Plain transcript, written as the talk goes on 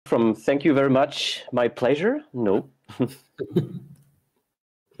from thank you very much, my pleasure. No.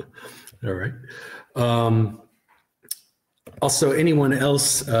 All right. Also, anyone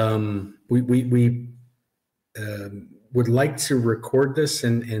else, we would like to record this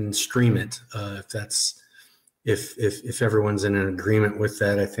and stream it. If everyone's in an agreement with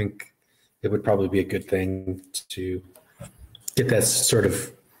that, I think it would probably be a good thing to get that sort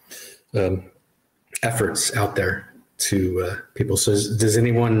of efforts out there to people. So does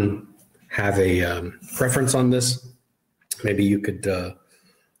anyone have a preference on this? Maybe you could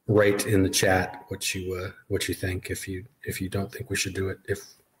write in the chat what you think if you don't think we should do it,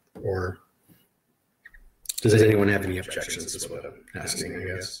 or does anyone have any objections is what I'm asking, I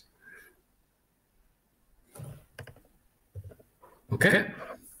guess. Okay.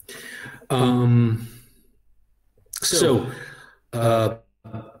 So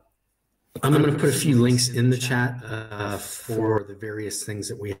I'm going to put a few links in the chat for the various things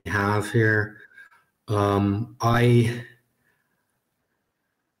that we have here. I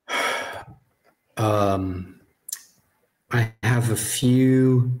have a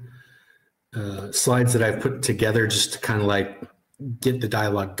few slides that I've put together just to kind of like get the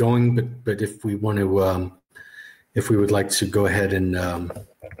dialogue going, but if we want to, if we would like to go ahead and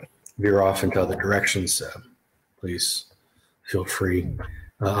veer off into other directions, please feel free.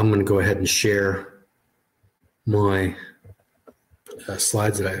 I'm going to go ahead and share my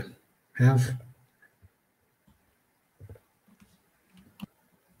slides that I have.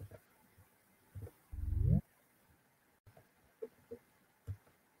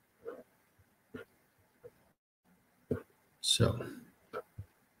 So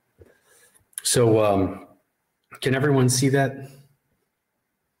can everyone see that?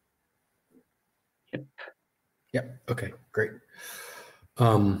 Yep. Yep. Okay, great.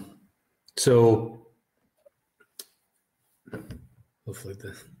 So hopefully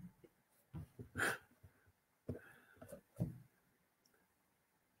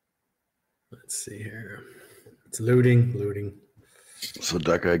let's see here. It's loading. So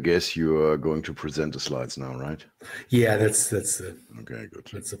Doug, I guess you are going to present the slides now, right? Yeah, that's the okay, good.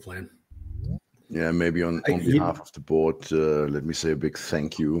 That's the plan. Yeah, maybe on behalf of the board, let me say a big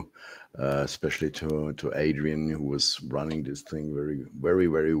thank you, especially to Adrian, who was running this thing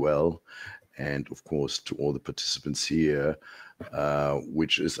very well, and of course to all the participants here,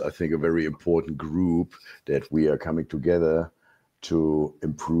 which is, I think, a very important group that we are coming together to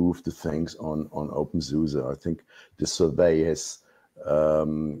improve the things on openSUSE. I think this survey has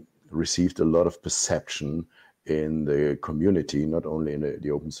received a lot of perception in the community, not only in the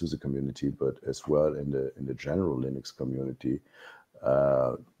openSUSE community, but as well in the general Linux community,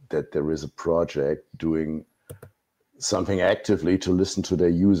 that there is a project doing something actively to listen to their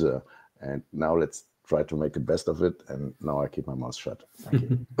user. And now let's try to make the best of it. And now I keep my mouth shut.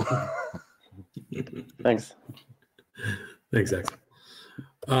 Thank you. Thanks. Thanks, Axel.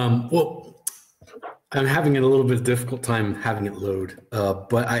 Well, I'm having a little bit of difficult time having it load,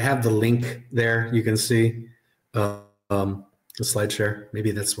 but I have the link there. You can see the slide share.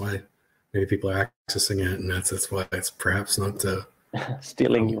 Maybe that's why maybe people are accessing it, and that's why it's perhaps not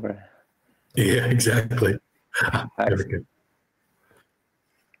stealing your. Yeah, exactly. Very good.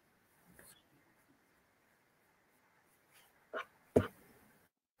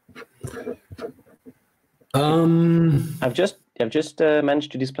 I've just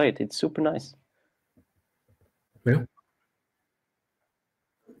managed to display it. It's super nice. Yeah.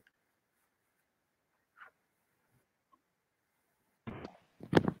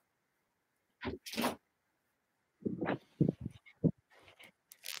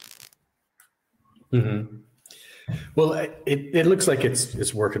 Mm-hmm. Well, it looks like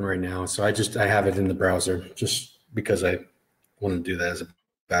it's working right now. So I have it in the browser just because I want to do that as a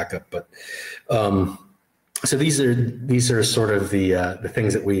backup. But so these are sort of the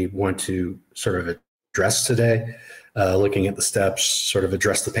things that we want to sort of address today. Looking at the steps, sort of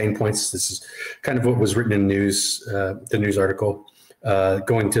address the pain points. This is kind of what was written in the news article,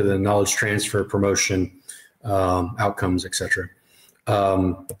 going to the knowledge transfer, promotion, outcomes, etc.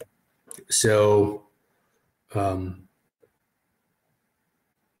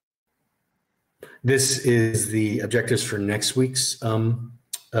 This is the objectives for next week's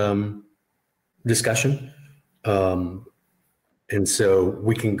discussion, and so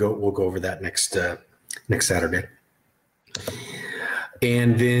we'll go over that next Saturday.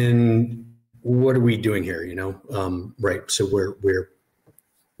 And then what are we doing here? Right. So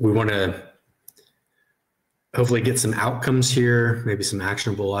we want to hopefully get some outcomes here, maybe some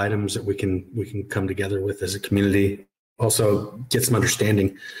actionable items that we can come together with as a community. Also get some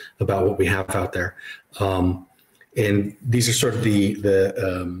understanding about what we have out there. And these are sort of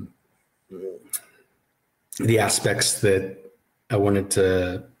the aspects that I wanted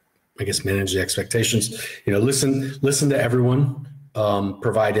to, I guess, manage the expectations. You know, listen to everyone,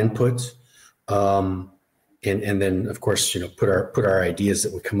 provide input, and then of course, you know, put our ideas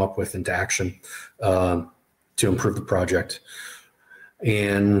that we come up with into action to improve the project.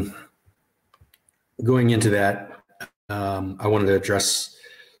 And going into that, I wanted to address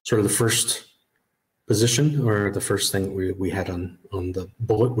sort of the first position, or the first thing we had on the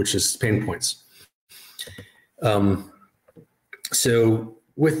bullet, which is pain points. So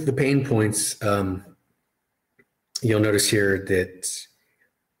with the pain points, you'll notice here that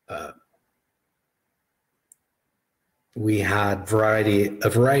we had a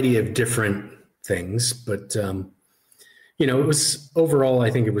variety of different things, but you know, it was overall, I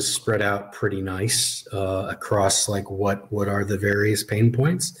think it was spread out pretty nice across like what are the various pain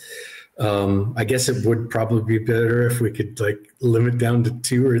points. I guess it would probably be better if we could like limit down to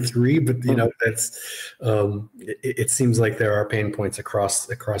 2 or 3, but you know, that's it seems like there are pain points across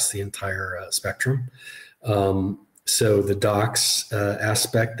the entire spectrum. So the docs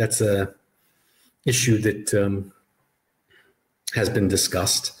aspect, that's a issue that has been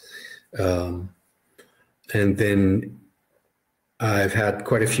discussed, and then I've had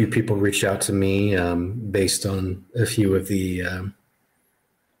quite a few people reach out to me based on a few of the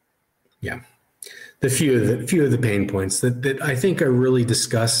few of the pain points that I think are really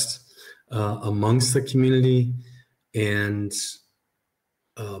discussed amongst the community, and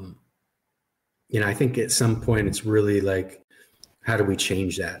you know, I think at some point it's really like, how do we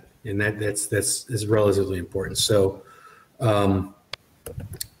change that? And that's is relatively important. So I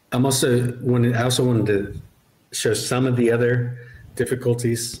also wanted to show some of the other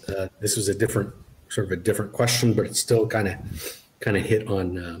difficulties. This was a different question, but it still kind of hit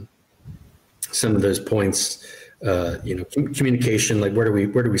on some of those points. You know, communication, like where do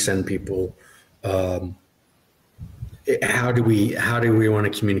we send people? How do we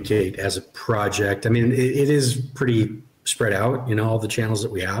want to communicate as a project? I mean, it is pretty spread out, you know, all the channels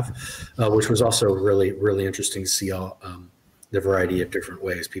that we have, which was also really, really interesting to see all the variety of different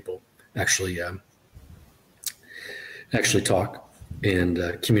ways people actually talk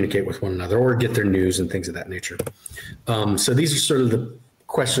and communicate with one another or get their news and things of that nature. So these are sort of the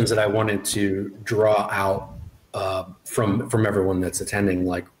questions that I wanted to draw out from everyone that's attending,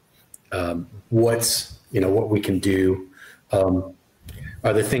 like what we can do. Are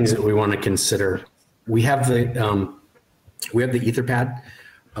there things that we want to consider? We have the Etherpad,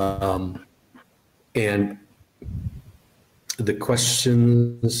 and the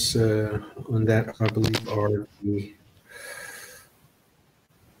questions on that, I believe, are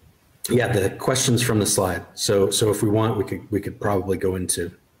the questions from the slide. So if we want, we could probably go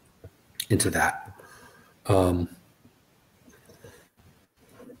into that.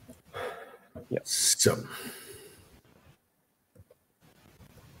 So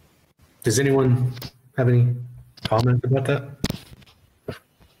does anyone have any comments about that?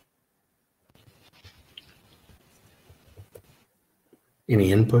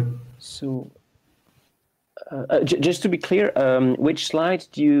 Any input? So just to be clear, which slide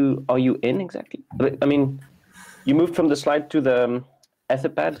are you in exactly? I mean, you moved from the slide to the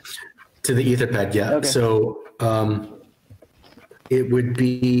Etherpad? To the Etherpad, yeah. Okay. So it would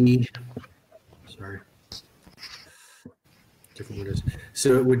be, sorry, different windows.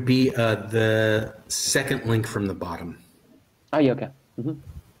 So it would be the second link from the bottom. Oh, yeah, okay. Mm-hmm.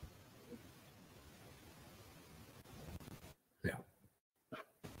 Yeah.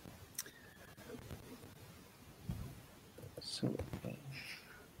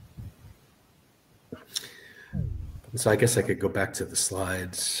 So I guess I could go back to the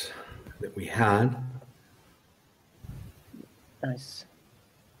slides that we had. Nice.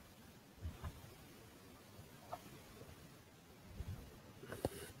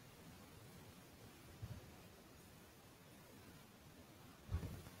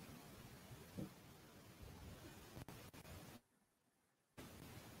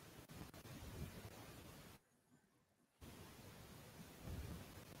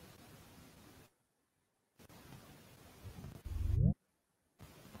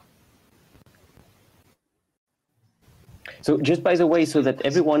 So just by the way, so that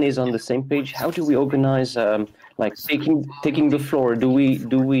everyone is on the same page, how do we organize like taking the floor? Do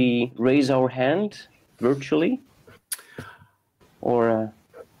we raise our hand virtually, or?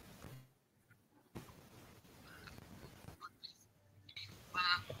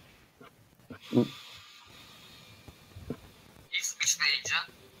 Which page?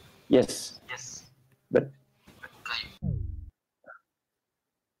 Yes. Yes. But Okay.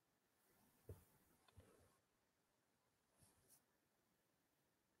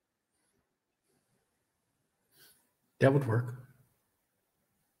 That would work.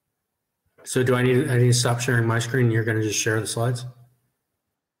 So do I need to stop sharing my screen and you're going to just share the slides?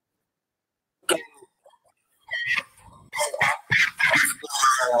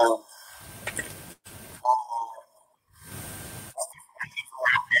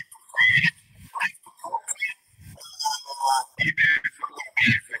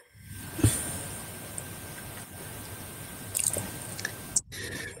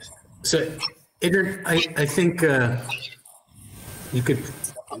 So, Adrian, I think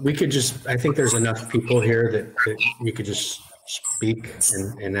we could just, I think there's enough people here that you could just speak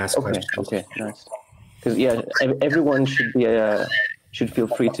and ask questions. Okay, nice. Because yeah, everyone should feel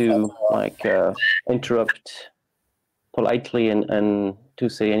free to like interrupt politely and to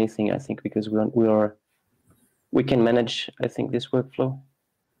say anything. I think because we can manage. I think this workflow.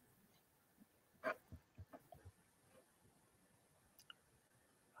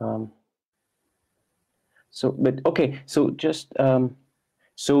 So just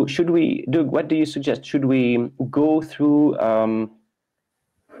so should we, Doug, what do you suggest? Should we go through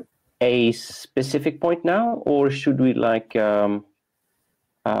a specific point now, or should we like do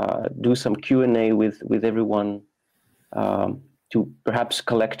some Q&A with everyone to perhaps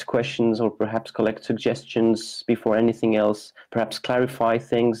collect questions or perhaps collect suggestions before anything else, perhaps clarify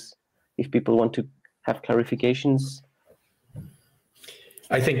things if people want to have clarifications?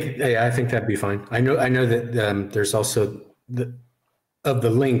 I think that'd be fine. I know that there's also of the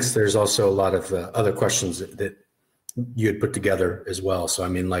links. There's also a lot of other questions that you had put together as well. So I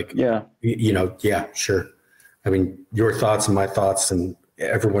mean, like, yeah, yeah, sure. I mean, your thoughts and my thoughts and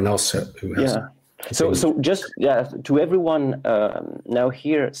everyone else who has. Yeah. So just to everyone now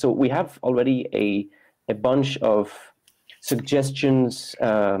here. So we have already a bunch of suggestions,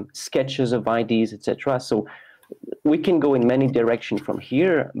 sketches of IDs, etc. So we can go in many directions from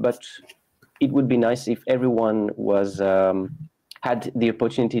here, but it would be nice if everyone was had the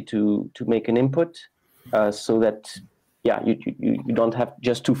opportunity to make an input, so that you don't have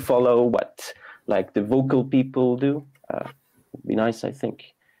just to follow what like the vocal people do. Would be nice, I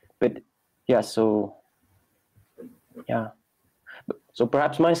think. But yeah, so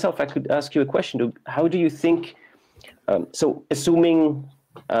perhaps myself, I could ask you a question. How do you think? So assuming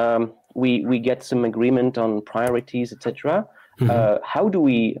we get some agreement on priorities, etc. How do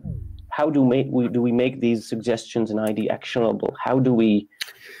we make these suggestions in ID actionable? How do we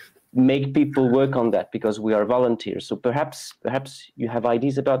make people work on that? Because we are volunteers. So perhaps you have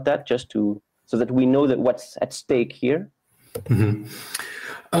ideas about that, just so that we know that what's at stake here.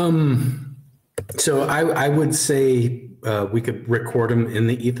 So I would say we could record them in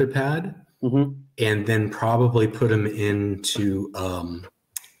the Etherpad, and then probably put them into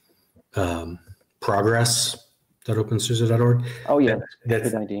progress.opensuse.org. Oh yeah, that's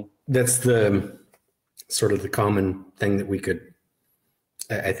a good idea. That's the sort of the common thing that we could.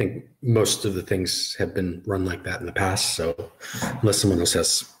 I think most of the things have been run like that in the past. So unless someone else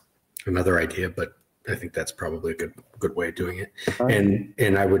has another idea, but I think that's probably a good way of doing it. Right.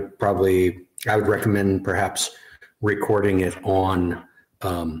 And I would recommend perhaps recording it on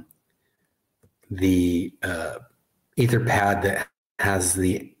the Etherpad that has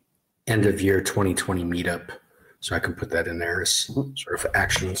the end of year 2020 meetup. So I can put that in there as sort of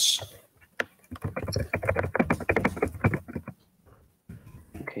actions.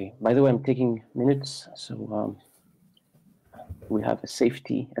 Okay. By the way, I'm taking minutes, so we have a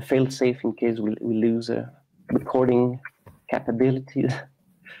fail-safe in case we lose a recording capability.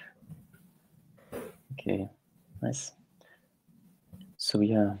 Okay, nice. So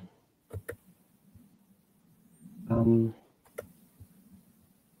yeah.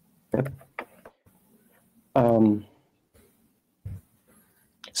 Yep.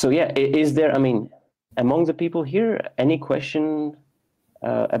 So yeah, is there, I mean, among the people here, any question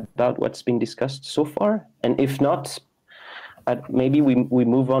about what's been discussed so far? And if not, maybe we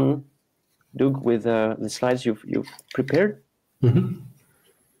move on, Doug, with the slides you've prepared.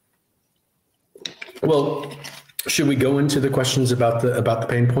 Well, should we go into the questions about the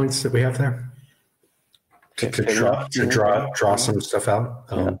pain points that we have there? To draw some stuff out.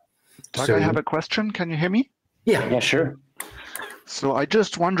 Doug, I have a question. Can you hear me? Yeah, sure. So I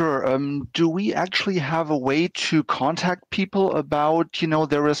just wonder, do we actually have a way to contact people about,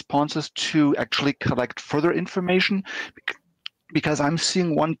 their responses to actually collect further information? Because I'm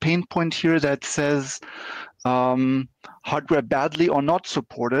seeing one pain point here that says hardware badly or not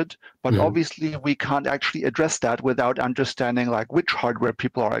supported, but obviously we can't actually address that without understanding like which hardware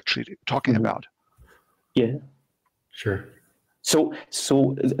people are actually talking about. Yeah, sure. So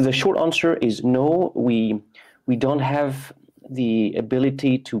the short answer is no. We don't have the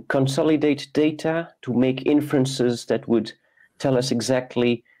ability to consolidate data, to make inferences that would tell us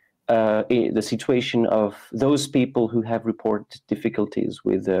exactly the situation of those people who have reported difficulties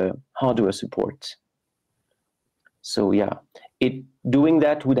with hardware support. So yeah, doing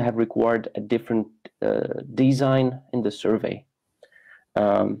that would have required a different design in the survey.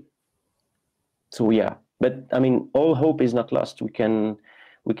 So yeah, but I mean, all hope is not lost. We can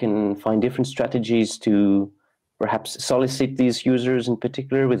find different strategies to perhaps solicit these users in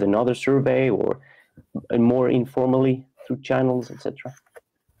particular with another survey, or more informally through channels, etc.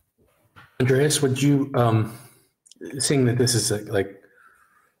 Andreas, would you, seeing that this is the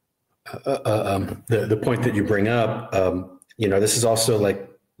point that you bring up, this is also like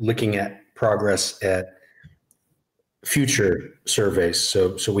looking at progress at future surveys.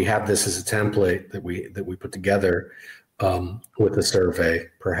 So we have this as a template that we put together with the survey,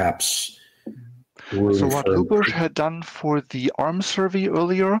 perhaps. So what Hubersh had done for the ARM survey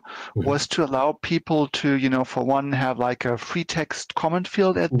earlier was to allow people to, for one, have like a free text comment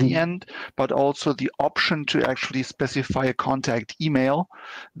field at the end, but also the option to actually specify a contact email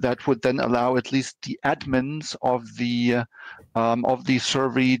that would then allow at least the admins of the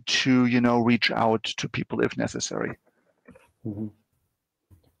survey to, reach out to people if necessary.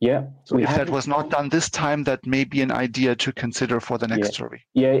 Yeah. So if that was not done this time, that may be an idea to consider for the next survey.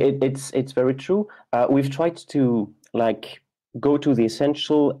 Yeah, it's very true. We've tried to go to the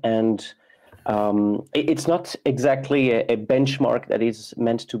essential, and it's not exactly a benchmark that is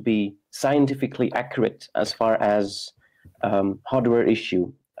meant to be scientifically accurate as far as hardware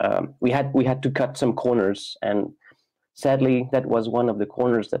issue. We had to cut some corners, and sadly, that was one of the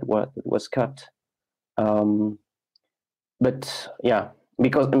corners that was cut. But yeah.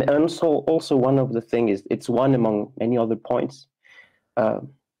 Because, and also one of the things is it's one among many other points,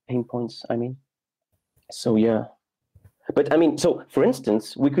 pain points, I mean. So yeah, but I mean, so for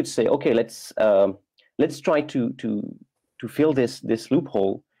instance, we could say, okay, let's try to fill this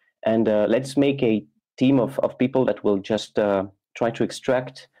loophole, and let's make a team of people that will just try to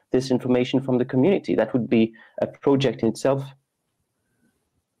extract this information from the community. That would be a project in itself.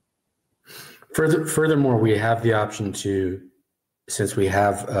 Furthermore, we have the option to, since we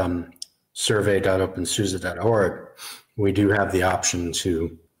have survey.opensuse.org, we do have the option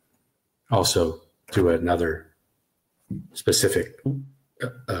to also do another specific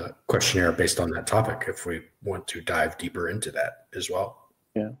questionnaire based on that topic if we want to dive deeper into that as well.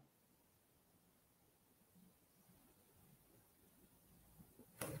 Yeah.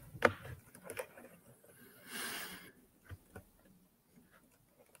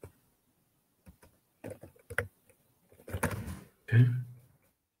 Okay.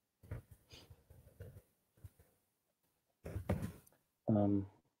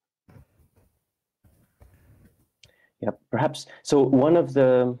 Yeah, perhaps. So one of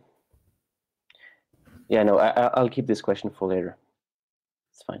the, yeah, no, I'll keep this question for later.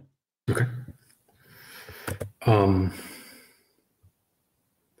 It's fine. Okay.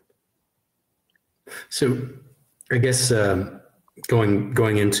 So I guess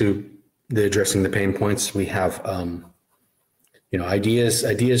going into the addressing the pain points, we have ideas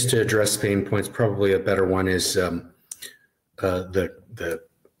to address pain points. Probably a better one is the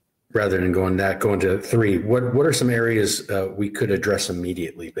rather than going to 3. What are some areas we could address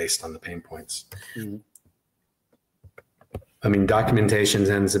immediately based on the pain points? Mm-hmm. I mean, documentation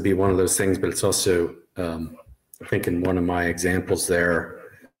tends to be one of those things, but it's also I think in one of my examples there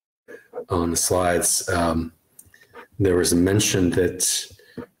on the slides, there was a mention that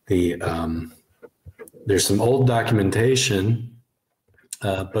there's some old documentation,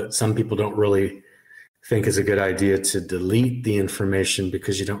 but some people don't really think it's a good idea to delete the information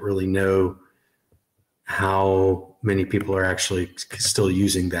because you don't really know how many people are actually still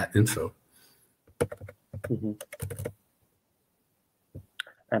using that info. Mm-hmm.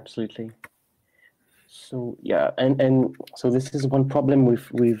 Absolutely. So yeah, and so this is one problem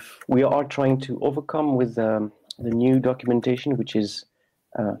we are trying to overcome with the new documentation, which is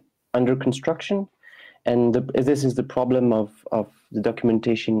under construction, and this is the problem of the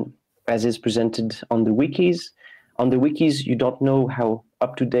documentation as is presented on the wikis. On the wikis, you don't know how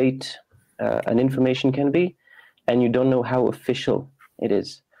up to date an information can be, and you don't know how official it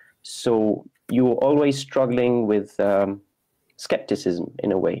is. So you're always struggling with skepticism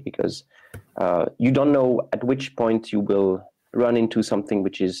in a way, because you don't know at which point you will run into something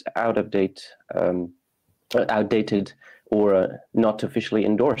which is out of date, outdated, or not officially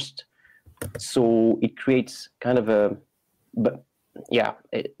endorsed. So it creates kind of a, but yeah,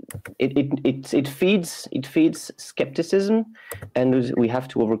 it feeds skepticism, and we have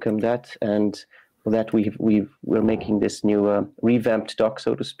to overcome that. And that we're making this new revamped doc,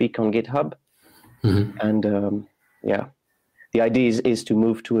 so to speak, on GitHub. And yeah, the idea is to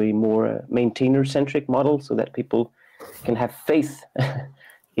move to a more maintainer-centric model so that people can have faith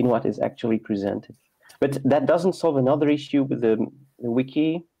in what is actually presented. But that doesn't solve another issue with the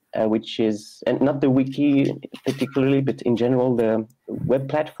wiki, which is, and not the wiki particularly, but in general, the web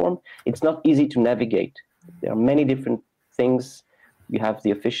platform. It's not easy to navigate. There are many different things. You have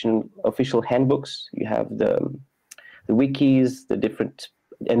the official handbooks, you have the wikis, the different,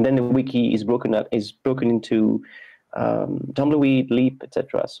 and then the wiki is broken into Tumbleweed, Leap,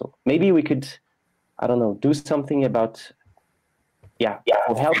 etc. So maybe we could, I don't know, do something about,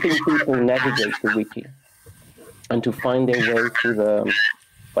 for helping people navigate the wiki and to find their way through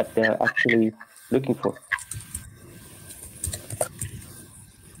what they're actually looking for.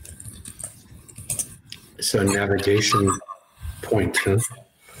 So navigation point, huh?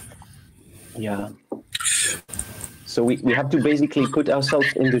 Yeah. So we have to basically put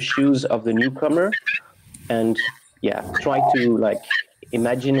ourselves in the shoes of the newcomer and try to like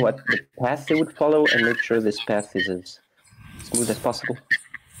imagine what the path they would follow and make sure this path is as smooth as possible.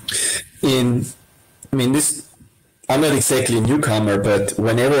 I'm not exactly a newcomer, but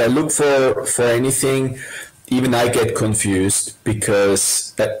whenever I look for anything, even I get confused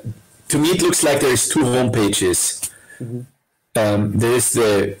because to me it looks like there's two home pages. There's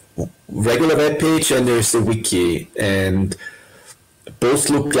the regular web page and there's the wiki, and both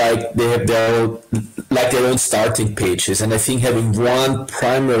look like they have their own starting pages. And I think having one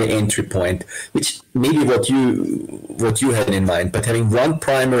primary entry point, which maybe what you had in mind, but having one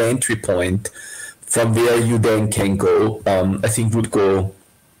primary entry point from where you then can go, I think would go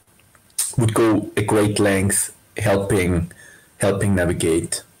a great length helping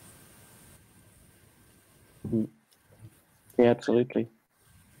navigate. Yeah, absolutely.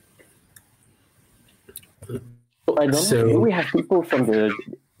 I don't know. Do we have people from the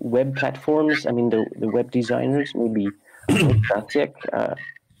web platforms? I mean, the web designers, maybe Stasiak,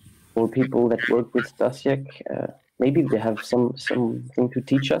 or people that work with Stasiak. Maybe they have something to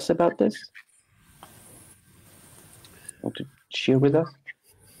teach us about this. Want to share with us?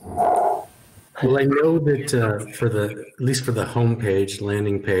 Well, I know that at least for the homepage,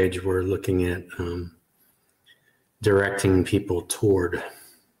 landing page, we're looking at directing people toward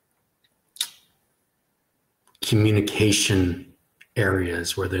communication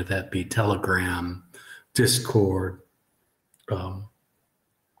areas, whether that be Telegram, Discord,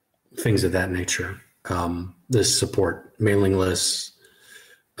 things of that nature. This support mailing lists.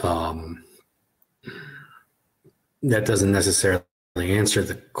 That doesn't necessarily answer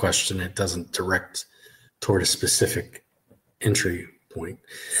the question. It doesn't direct toward a specific entry point.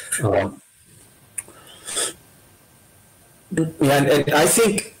 And I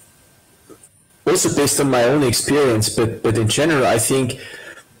think also based on my own experience, but in general, I think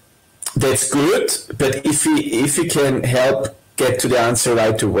that's good. But if we can help get to the answer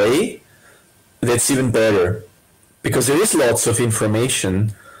right away, that's even better, because there is lots of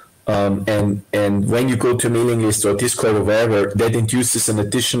information. And when you go to a mailing list or Discord or wherever, that induces an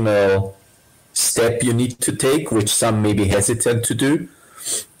additional step you need to take, which some may be hesitant to do.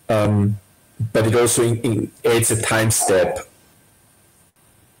 But it also adds a time step.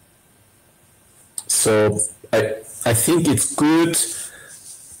 So I think it's good,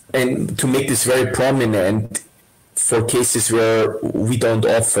 and to make this very prominent for cases where we don't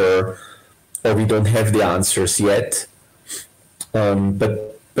offer or we don't have the answers yet.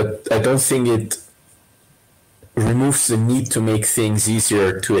 But I don't think it removes the need to make things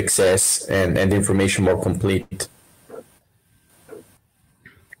easier to access and information more complete.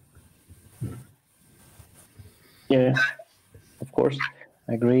 Yeah, of course,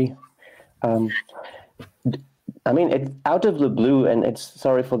 I agree. I mean, it's out of the blue, and it's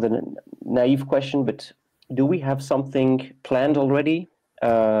sorry for the naive question, but do we have something planned already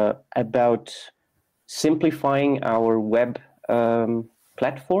about simplifying our web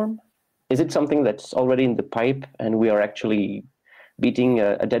platform? Is it something that's already in the pipe and we are actually beating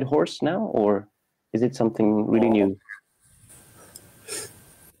a dead horse now, or is it something really new?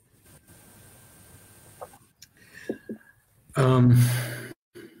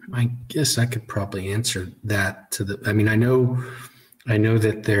 I guess I could probably answer that I mean, I know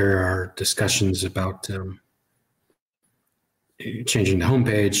that there are discussions about changing the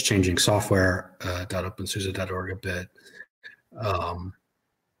homepage, changing software, .openSUSE.org a bit.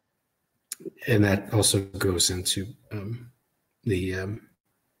 And that also goes into the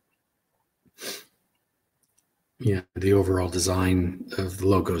overall design of the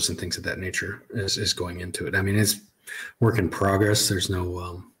logos and things of that nature is going into it. I mean, it's work in progress. There's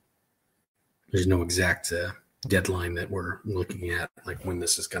no there's no exact deadline that we're looking at, like when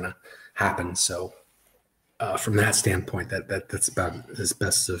this is going to happen. So from that standpoint, that's about as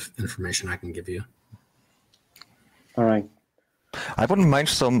best of information I can give you. All right. I wouldn't mind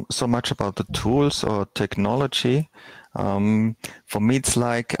so much about the tools or technology. For me, it's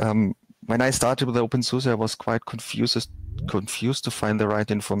like when I started with openSUSE, I was quite confused to find the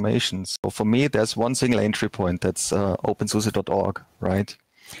right information. So for me, there's one single entry point. That's openSUSE.org, right?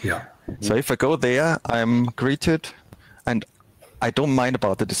 Yeah. So if I go there, I'm greeted, and I don't mind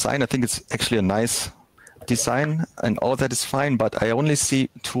about the design. I think it's actually a nice design, and all that is fine. But I only see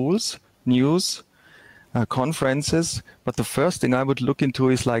tools, news, conferences. But the first thing I would look into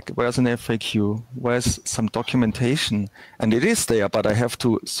is like, where's an FAQ? Where's some documentation? And it is there, but I have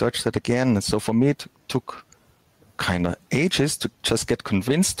to search that again. So for me, it took kind of ages to just get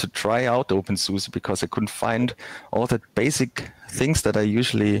convinced to try out openSUSE, because I couldn't find all the basic things that I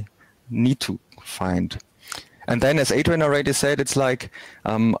usually need to find. And then, as Adrian already said, it's like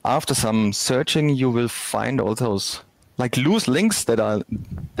after some searching, you will find all those like loose links that are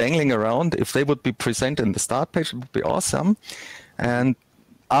dangling around. If they would be present in the start page, it would be awesome. And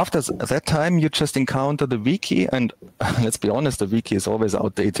after that time, you just encounter the wiki, and let's be honest, the wiki is always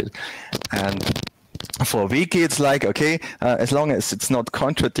outdated. And for a wiki, it's like, okay, as long as it's not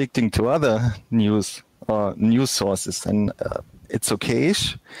contradicting to other news or news sources, then it's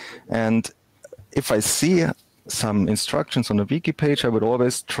okay-ish. And if I see some instructions on a wiki page, I would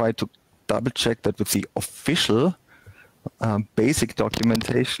always try to double check that with the official basic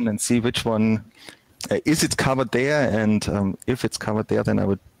documentation and see which one is it covered there. And if it's covered there, then I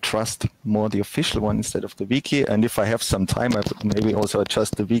would trust more the official one instead of the wiki. And if I have some time, I would maybe also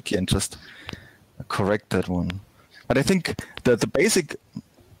adjust the wiki and just correct that one. But I think that the basic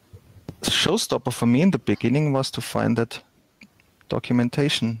showstopper for me in the beginning was to find that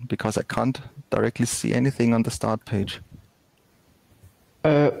documentation, because I can't directly see anything on the start page.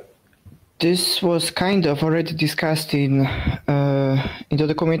 This was kind of already discussed in the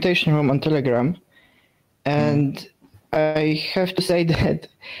documentation room on Telegram, and I have to say that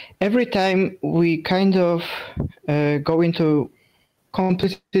every time we kind of go into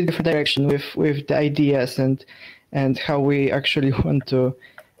completely different direction with the ideas and how we actually want to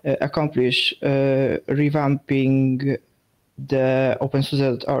accomplish revamping the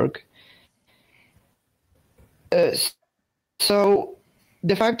openSUSE.org. So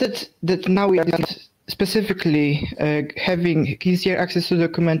the fact that now we are specifically having easier access to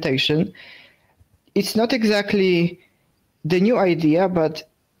documentation, it's not exactly the new idea, but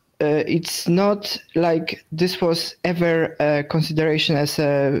it's not like this was ever a consideration as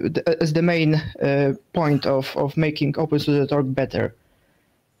the main point of making openSUSE.org better.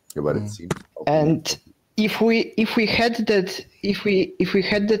 Yeah, but it seems and if we had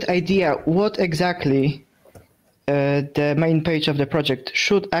that idea, what exactly the main page of the project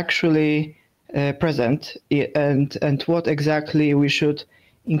should actually present, and what exactly we should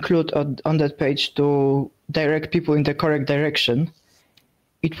include on that page to direct people in the correct direction,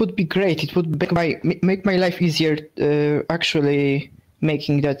 it would be great. It would make my life easier actually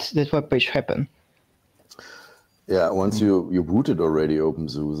making that web page happen. Yeah, once you booted already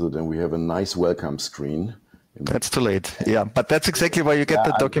openSUSE, then we have a nice welcome screen. That's too late. Yeah, but that's exactly where you get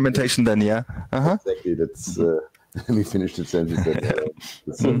the documentation then, yeah? Uh-huh. Exactly, that's... let me finish the sentence.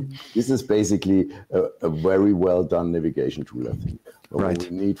 So this is basically a very well done navigation tool, I think. But right. What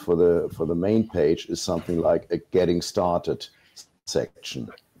we need for the main page is something like a getting started section,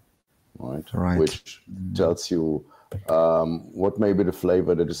 right? Which tells you what may be the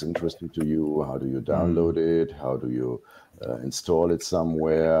flavor that is interesting to you, how do you download it, how do you install it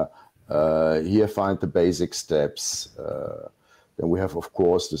somewhere. Here find the basic steps. Then we have, of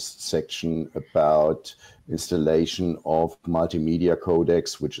course, this section about installation of multimedia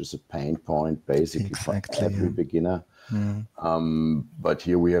codecs, which is a pain point basically for every beginner. But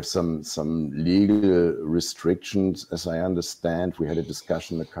here we have some legal restrictions, as I understand. We had a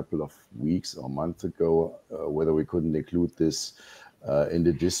discussion a couple of weeks or months ago whether we couldn't include this in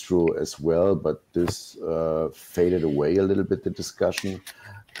the distro as well, but this faded away a little bit, the discussion.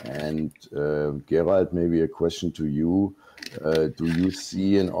 And Gerald, maybe a question to you. Do you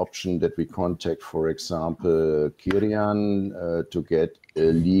see an option that we contact, for example, Kirian to get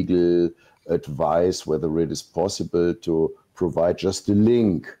a legal advice whether it is possible to provide just a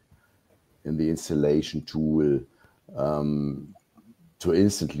link in the installation tool to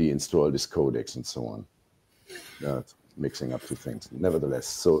instantly install this codecs and so on? Mixing up two things. Nevertheless,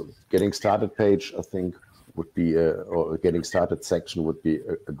 so getting started page, I think, would be or getting started section would be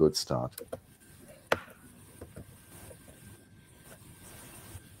a good start.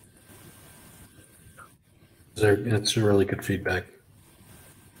 That's really good feedback.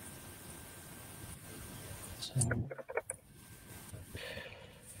 So,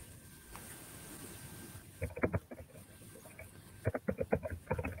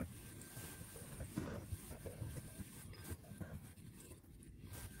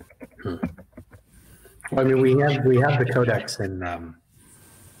 I mean, we have the codex in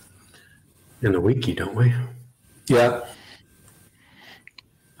the wiki, don't we? Yeah.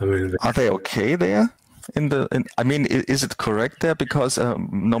 I mean, Are they okay there? I mean, is it correct there? Because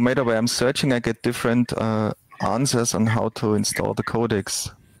no matter where I'm searching, I get different answers on how to install the codex.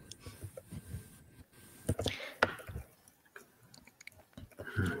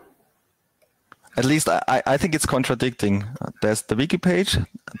 At least I think it's contradicting. There's the wiki page,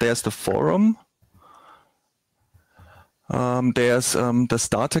 there's the forum, there's the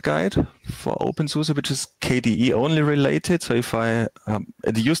starter guide for openSUSE, which is KDE only related. So if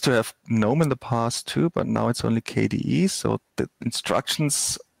it used to have GNOME in the past too, but now it's only KDE. So the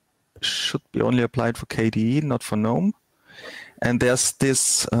instructions should be only applied for KDE, not for GNOME. And there's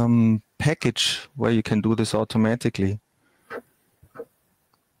this package where you can do this automatically.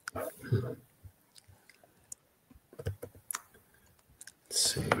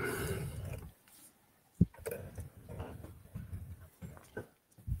 let's see.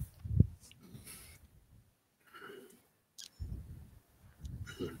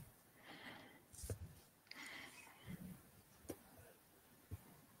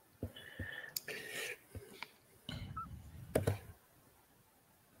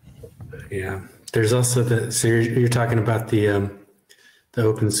 Yeah, there's also so you're talking about the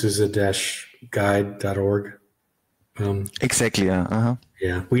openSUSE-guide.org. Exactly. Yeah.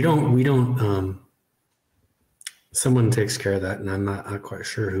 Yeah, we don't. Someone takes care of that, and I'm not quite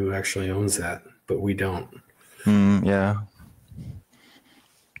sure who actually owns that, but we don't. Yeah.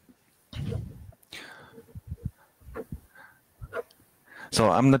 So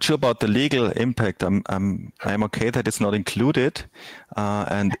I'm not sure about the legal impact. I'm okay that it's not included,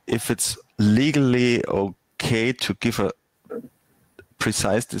 and if it's legally okay to give a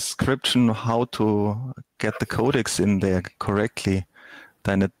precise description how to get the codex in there correctly,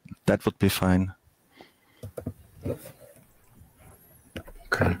 then that would be fine.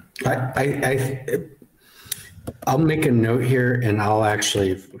 Okay. I'll make a note here, and I'll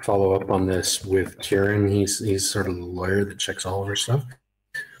actually follow up on this with Kieran. He's sort of the lawyer that checks all of our stuff,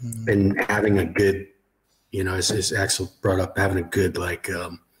 and having a good, as Axel brought up, having a good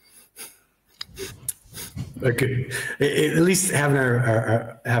at least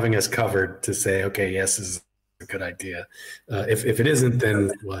having us covered to say, okay, yes, this is a good idea. If it isn't,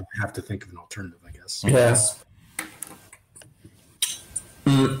 then we'll have to think of an alternative, I guess. Yes.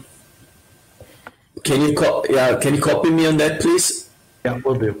 Can you copy me on that, please? Yeah,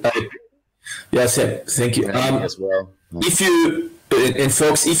 we'll do. Yes, thank you. As well. If you and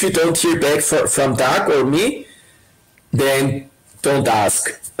folks, if you don't hear back from Doug or me, then don't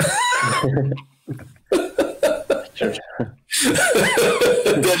ask. sure.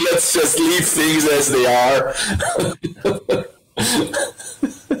 Then let's just leave things as they are.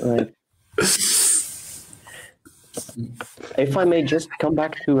 Right. If I may just come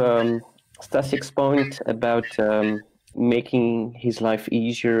back to Stasik's point about making his life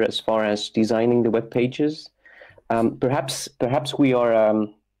easier as far as designing the web pages. Perhaps we are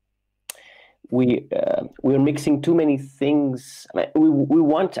we're mixing too many things. We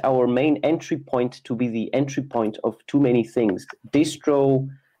want our main entry point to be the entry point of too many things. Distro,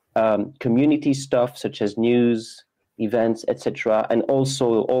 community stuff such as news, events, etc., and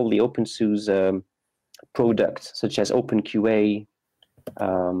also all the openSUSE products such as OpenQA,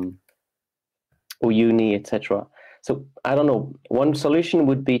 OUni, etc. So I don't know. One solution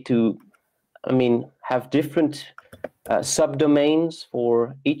would be to, have different subdomains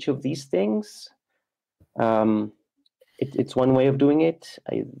for each of these things. It's one way of doing it.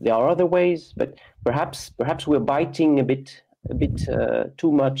 There are other ways, but perhaps we're biting a bit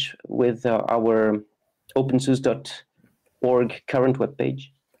too much with our openSUSE.org current web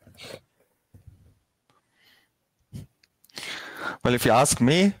page. Well, if you ask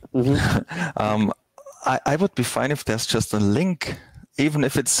me, I would be fine if there's just a link, even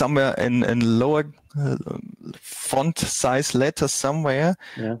if it's somewhere in lower font size letters somewhere,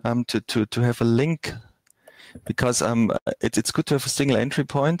 to have a link, because it's good to have a single entry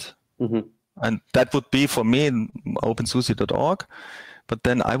point, and that would be for me in openSUSE.org. But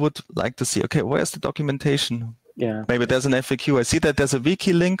then I would like to see, okay, where's the documentation? Yeah, maybe there's an FAQ. I see that there's a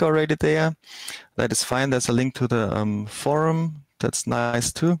wiki link already there. That is fine. There's a link to the forum. That's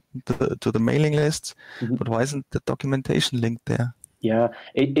nice too, to the mailing lists. But why isn't the documentation linked there? Yeah,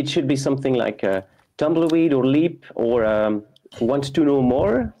 it should be something like tumbleweed or leap or want to know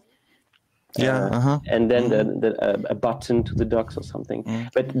more. And then a button to the ducks or something.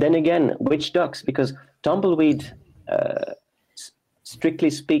 But then again, which ducks? Because tumbleweed, strictly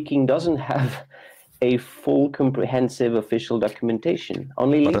speaking, doesn't have a full comprehensive official documentation.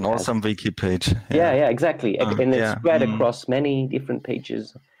 Only But leap an awesome wiki page. Yeah, exactly. And it's spread across many different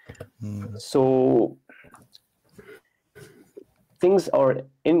pages. So things are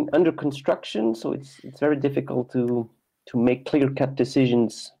under construction, so it's very difficult to make clear-cut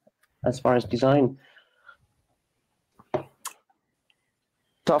decisions as far as design.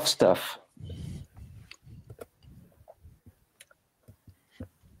 Tough stuff.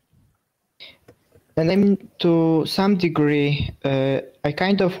 And I mean, to some degree, I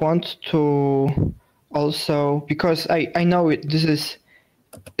kind of want to also, because I know this is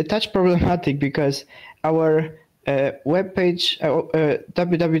a touch problematic, because our web page,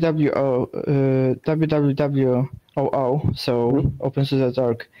 www.openSUSE, so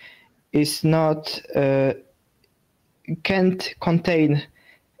openSUSE.org, is not, can't contain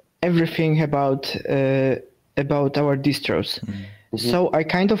everything about our distros. So I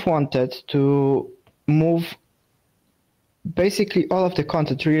kind of wanted to move basically all of the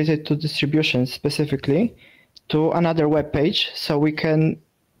content related to distributions specifically to another web page, so we can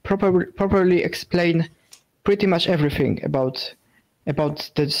properly explain pretty much everything about the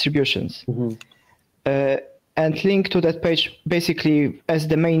distributions. And link to that page basically as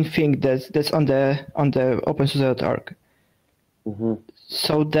the main thing that's on the openSUSE.org.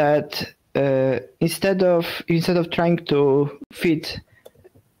 So that instead of trying to fit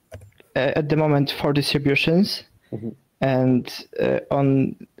at the moment 4 distributions and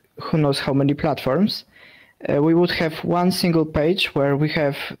on who knows how many platforms, we would have one single page where we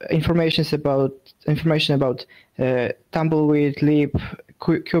have information about Tumbleweed, Leap,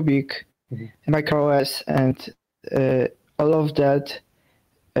 Cubic, MicroOS, and all of that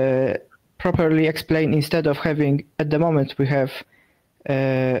properly explained, instead of having, at the moment we have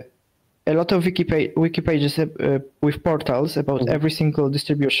a lot of wiki pages with portals about every single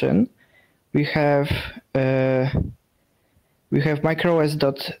distribution. We have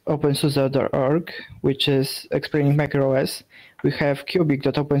microOS.opensuse.org, which is explaining macOS. We have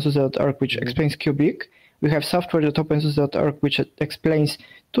cubic.opensuse.org, which explains Cubic. We have software.opensuse.org, which explains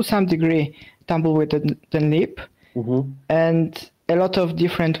to some degree Tumbleweed and Leap, and a lot of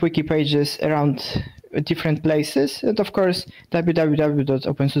different wiki pages around different places. And of course,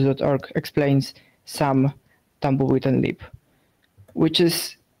 www.opensuse.org explains some Tumbleweed and Leap, which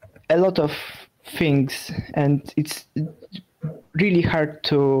is a lot of things, and it's really hard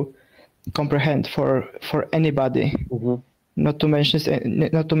to comprehend for anybody, not to mention a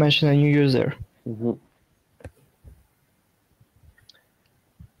new user.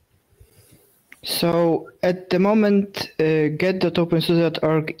 So at the moment,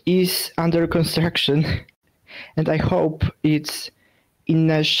 get.opensuse.org is under construction, and I hope it's in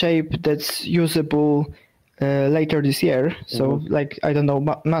a shape that's usable later this year. So like, I don't know,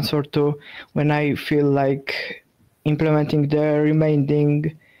 month or two, when I feel like implementing the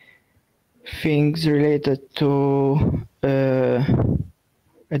remaining things related to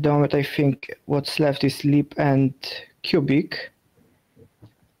at the moment, I think what's left is Leap and Cubic.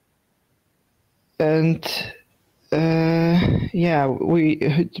 And yeah,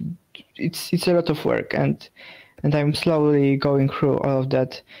 it's a lot of work, and I'm slowly going through all of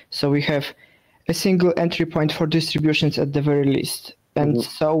that. So we have a single entry point for distributions at the very least, and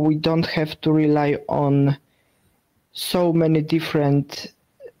so we don't have to rely on so many different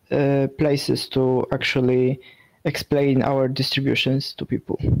places to actually explain our distributions to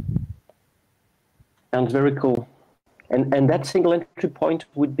people. Sounds very cool. And that single entry point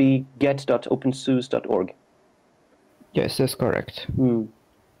would be get.opensuse.org. Yes, that's correct.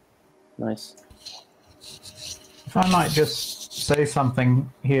 Nice. If I might just say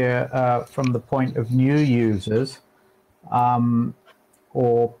something here from the point of new users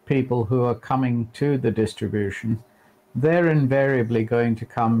or people who are coming to the distribution, they're invariably going to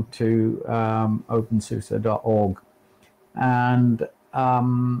come to openSUSE.org. And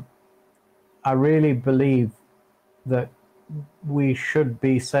I really believe that we should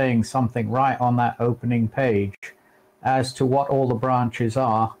be saying something right on that opening page as to what all the branches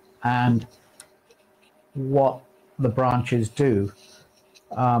are and what the branches do.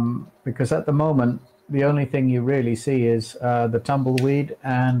 Because at the moment, the only thing you really see is the Tumbleweed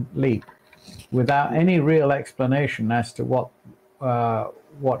and Leap, without any real explanation as to what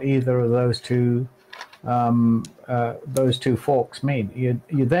either of those two forks mean.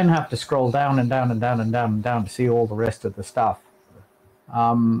 You then have to scroll down and down and down and down and down to see all the rest of the stuff.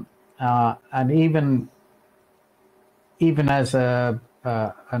 And and even as an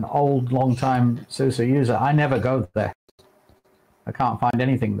old, long-time SUSE user, I never go there. I can't find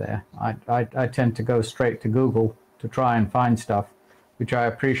anything there. I tend to go straight to Google to try and find stuff, which I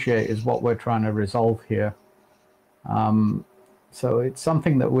appreciate is what we're trying to resolve here. So it's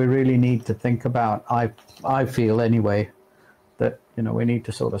something that we really need to think about. I feel anyway that we need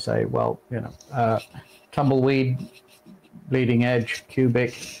to sort of say, well, tumbleweed, bleeding edge,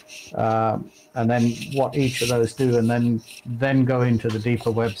 cubic, and then what each of those do, and then go into the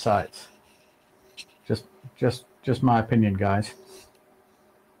deeper websites. Just my opinion, guys.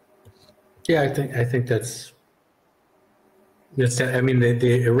 Yeah, I think that's. I mean,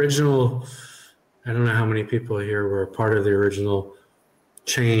 the original. I don't know how many people here were part of the original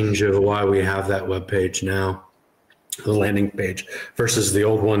change of why we have that web page now, the landing page, versus the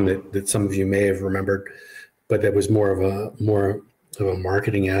old one that some of you may have remembered, but that was more of a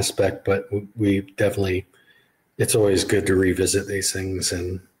marketing aspect. But we definitely, it's always good to revisit these things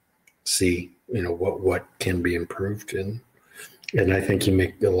and see what can be improved, and I think you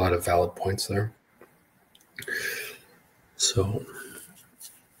make a lot of valid points there. So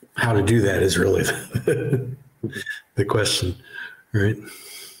how to do that is really the question, right?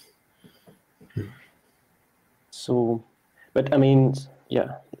 So, but I mean,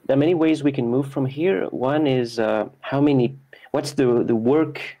 yeah, there are many ways we can move from here. One is what's the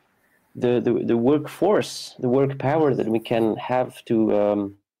work, the workforce, the work power that we can have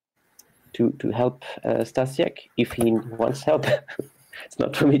to help Stasiak if he wants help. It's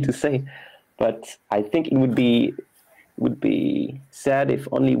not for me to say, but I think it would be sad if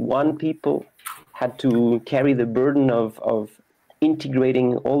only one people had to carry the burden of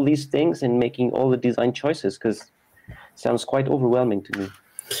integrating all these things and making all the design choices, because it sounds quite overwhelming to me.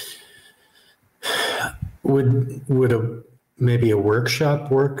 Would maybe a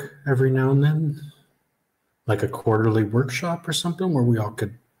workshop work every now and then, like a quarterly workshop or something, where we all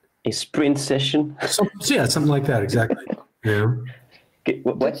could a sprint session? Something like that, exactly. Yeah. Okay,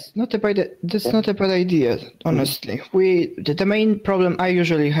 That's not a bad idea, honestly. The main problem I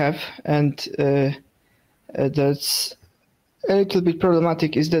usually have, and that's a little bit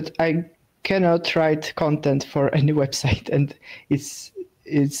problematic, is that I cannot write content for any website, and it's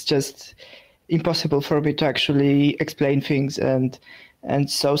just impossible for me to actually explain things, and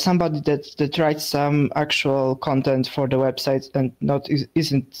so somebody that writes some actual content for the website and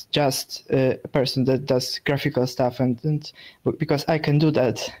isn't just a person that does graphical stuff, and because I can do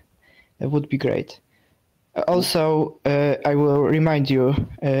that, it would be great. Also, I will remind you,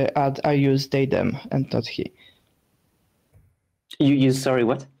 I use they them and not he. You use, sorry,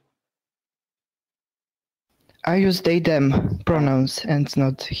 what? I use they them pronouns and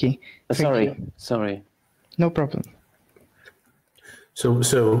not he. Sorry. No problem. So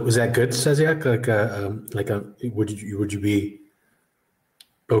is that good, Stasiak? Would you be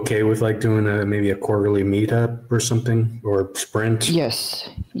okay with doing maybe a quarterly meetup or something, or sprint? Yes,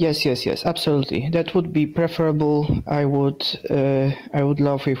 absolutely. That would be preferable. I would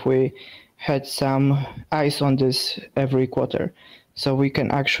love if we had some eyes on this every quarter, so we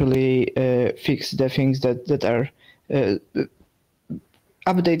can actually fix the things that are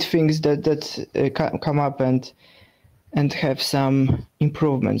update things that come up and have some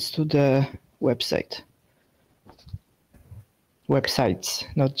improvements to the websites,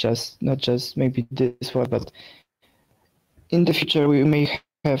 not just maybe this one, but in the future we may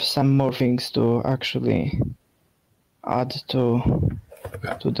have some more things to actually add to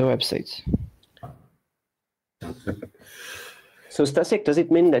the websites. So Stasiak, does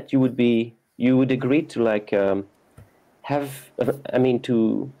it mean that you would agree to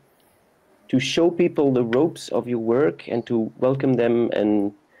to show people the ropes of your work and to welcome them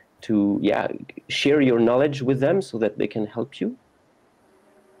and to share your knowledge with them so that they can help you?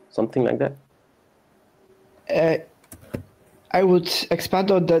 Something like that? I would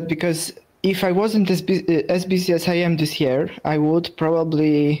expand on that, because if I wasn't as busy as I am this year, I would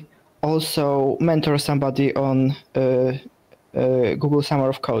probably also mentor somebody on Google Summer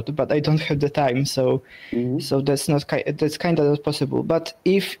of Code, but I don't have the time, so that's kind of not possible. But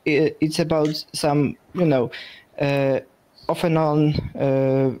if it's about some off and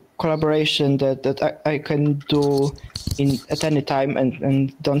on collaboration that I can do at any time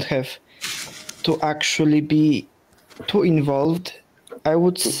and don't have to actually be too involved, I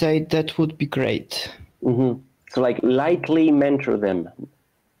would say that would be great. Mm-hmm. So lightly mentor them.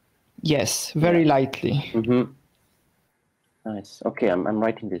 Yes, very lightly. Mm-hmm. Nice. Okay, I'm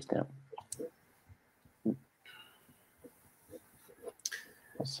writing this down.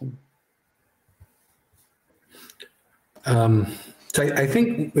 Awesome. So I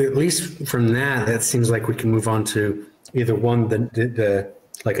think at least from that seems like we can move on to either one, the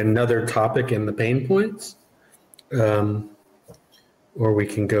like another topic in the pain points, or we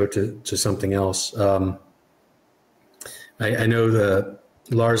can go to something else. I know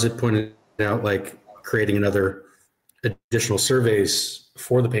Lars had pointed out like creating another additional surveys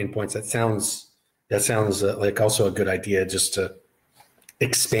for the pain points. That sounds like also a good idea, just to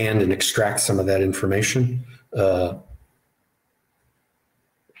expand and extract some of that information.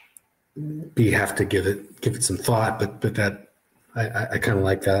 You have to give it some thought, but that I kind of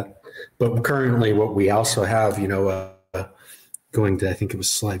like that. But currently, what we also have, going to, I think it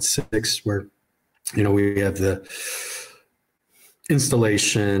was slide 6, where we have the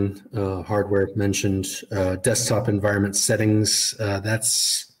installation, hardware mentioned, desktop environment settings.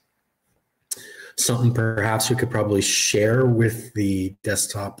 That's something perhaps we could probably share with the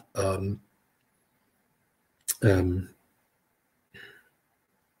desktop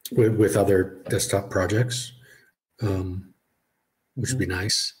with other desktop projects, which would be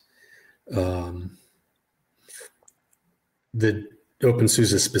nice. The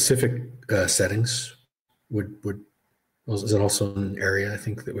openSUSE specific settings is also an area I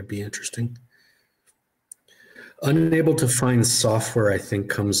think that would be interesting. Unable to find software, I think,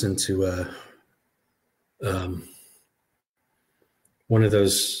 comes into one of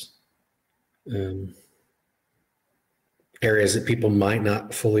those areas that people might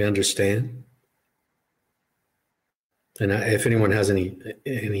not fully understand. And if anyone has any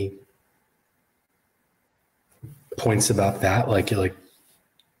points about that, like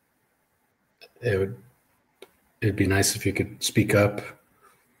it'd be nice if you could speak up,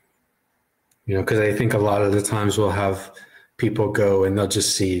 because I think a lot of the times we'll have people go and they'll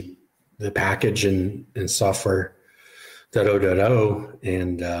just see the package and software .0.0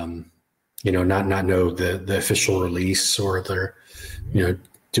 and not know the official release, or they're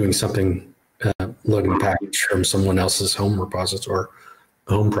doing something, loading a package from someone else's home repository or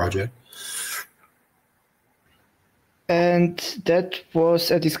home project. And that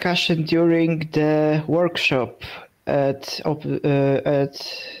was a discussion during the workshop at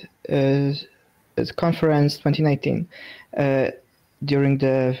conference 2019, during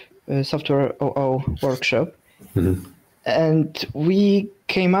the Software 00 workshop. Mm-hmm. And we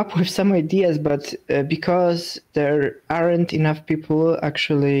came up with some ideas, but because there aren't enough people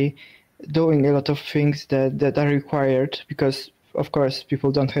actually doing a lot of things that are required, because of course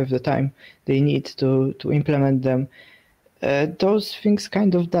people don't have the time they need to implement them, those things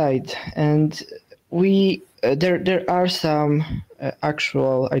kind of died. And we there are some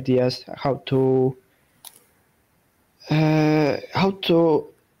actual ideas how to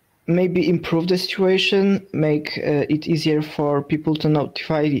maybe improve the situation, make it easier for people to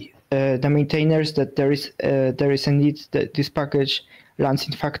notify the maintainers that there is a need that this package runs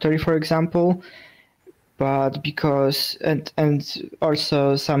in factory, for example. But because and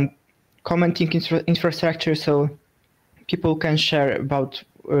also some commenting infrastructure, so people can share about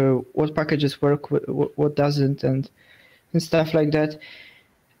what packages work, what doesn't, and stuff like that.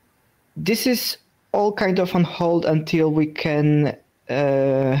 This is all kind of on hold until we can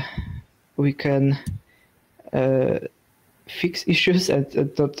fix issues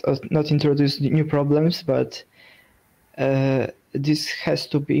and not introduce new problems. But this has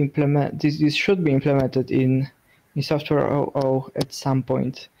to be implemented. This should be implemented in Software 00 at some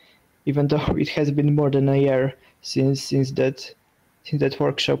point, even though it has been more than a year since that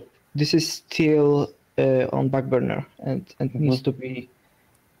workshop. This is still on back burner and mm-hmm. needs to be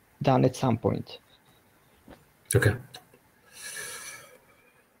done at some point. Okay.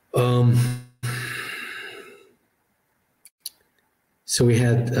 So we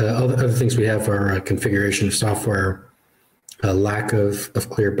had other things we have are configuration of software, lack of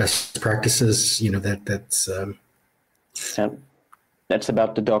clear best practices. That's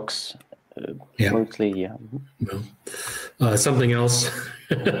about the docs. Yeah. Mostly, yeah. Well, something else.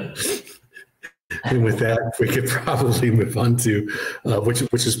 And with that, we could probably move on to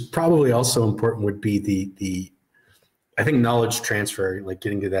which is probably also important, would be the I think knowledge transfer. Like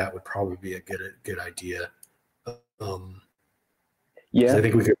getting to that would probably be a good idea. Yeah, I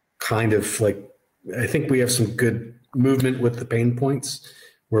think we could kind of I think we have some good movement with the pain points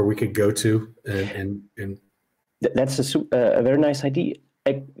where we could go to and that's a very nice idea.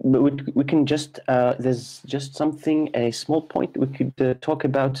 We can just there's just a small point we could talk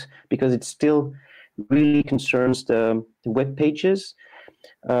about, because it still really concerns the web pages,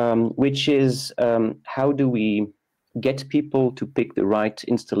 which is how do we get people to pick the right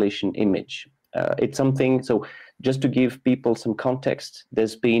installation image? It's something, so just to give people some context,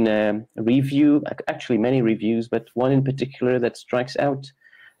 there's been a review, actually many reviews, but one in particular that strikes out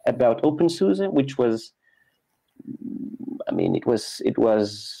about openSUSE, which was, I mean, it was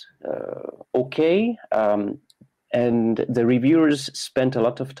okay, and the reviewers spent a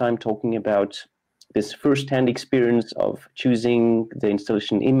lot of time talking about this first-hand experience of choosing the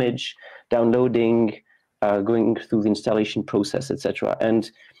installation image, downloading, going through the installation process, etc. And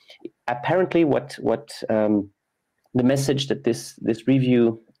apparently, what the message that this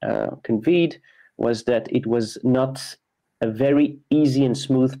review conveyed was that it was not a very easy and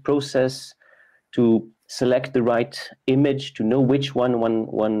smooth process to select the right image, to know which one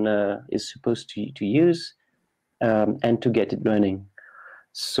is supposed to use, and to get it running.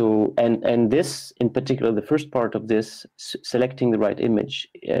 So, and this in particular, the first part of this, selecting the right image,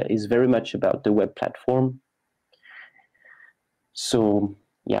 is very much about the web platform. So,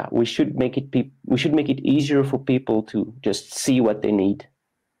 yeah, we should make it easier for people to just see what they need.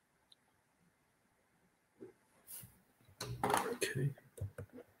 Okay.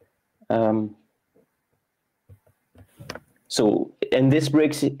 So, and this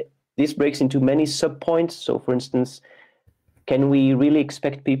breaks into many subpoints. So, for instance, can we really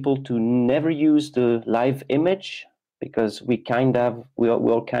expect people to never use the live image? Because we're kind of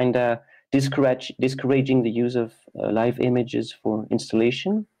discouraging the use of live images for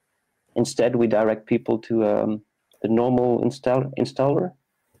installation. Instead, we direct people to the normal installer.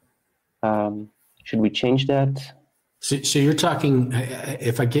 Should we change that? So you're talking,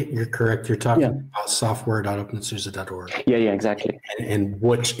 if I get you correct, you're talking about software.opensuse.org. Yeah, exactly. And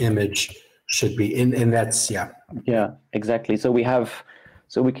which image should be, and that's, yeah. Yeah, exactly. So we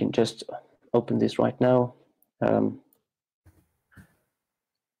can just open this right now. So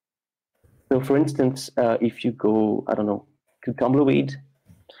for instance, if you go, I don't know, to Tumbleweed,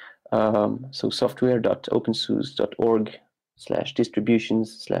 so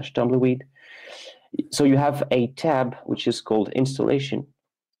software.openSUSE.org/distributions/Tumbleweed. So you have a tab which is called installation.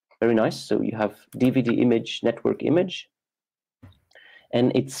 Very nice. So you have DVD image, network image.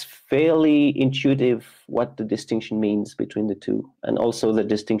 And it's fairly intuitive what the distinction means between the two, and also the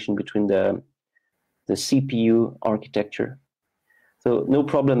distinction between the CPU architecture. So no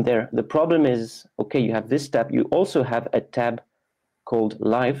problem there. The problem is, okay, you have this tab. You also have a tab called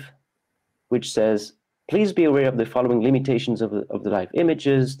Live, which says, please be aware of the following limitations of the live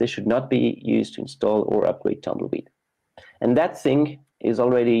images. They should not be used to install or upgrade Tumbleweed. And that thing is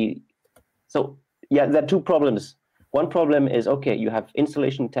already, so yeah, there are two problems. One problem is, okay, you have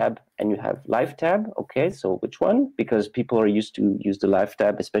installation tab and you have live tab. Okay, so which one? Because people are used to use the live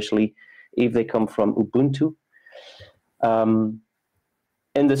tab, especially if they come from Ubuntu.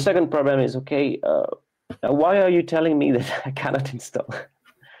 And the second problem is, okay, why are you telling me that I cannot install?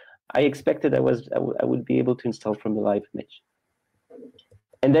 I expected I would be able to install from the live image.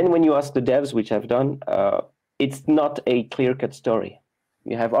 And then when you ask the devs, which I've done, it's not a clear-cut story.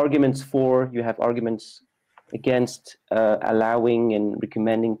 You have arguments for, you have arguments against allowing and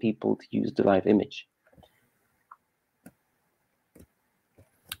recommending people to use the live image.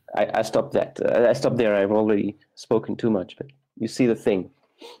 I stopped that. I stopped there. I've already spoken too much, but you see the thing.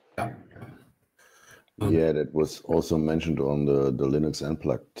 Yeah, that was also mentioned on the Linux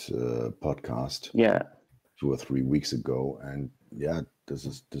Unplugged podcast. Yeah, 2 or 3 weeks ago, and yeah, this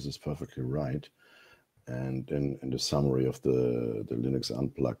is perfectly right. And in the summary of the Linux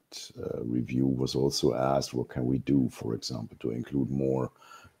Unplugged review was also asked, what can we do, for example, to include more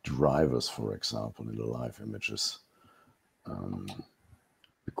drivers, for example, in the live images,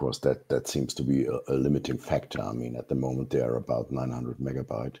 because that seems to be a limiting factor. I mean, at the moment they are about 900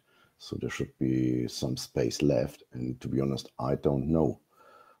 megabyte. So there should be some space left. And to be honest, I don't know.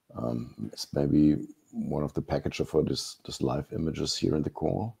 It's maybe one of the packages for this live images here in the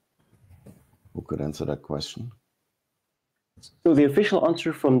core. Who could answer that question? So the official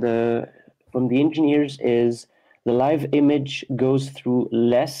answer from the engineers is the live image goes through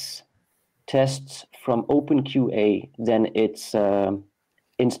less tests from OpenQA than its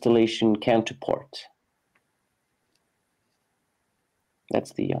installation counterpart.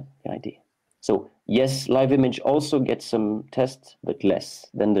 That's the idea. So yes, live image also gets some tests, but less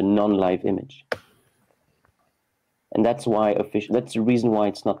than the non-live image. And that's why that's the reason why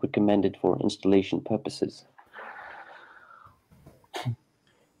it's not recommended for installation purposes.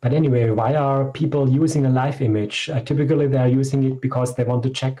 But anyway, why are people using a live image? Typically, they are using it because they want to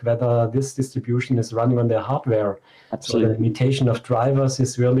check whether this distribution is running on their hardware. Absolutely. So the limitation of drivers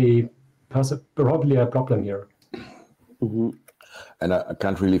is really probably a problem here. Mm-hmm. and I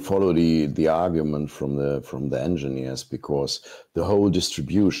can't really follow the argument from the engineers, because the whole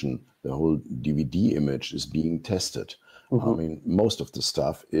distribution, the whole DVD image is being tested. I mean, most of the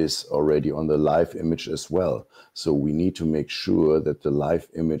stuff is already on the live image as well. So we need to make sure that the live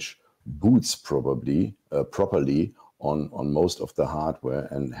image boots properly on most of the hardware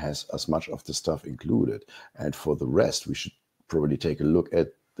and has as much of the stuff included. And for the rest, we should probably take a look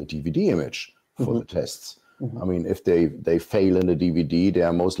at the DVD image for the tests. I mean, if they fail in the DVD, they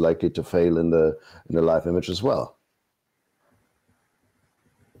are most likely to fail in the live image as well.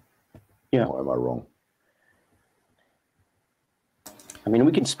 Yeah. Or am I wrong? I mean,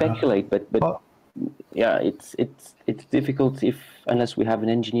 we can speculate, but yeah, it's difficult unless we have an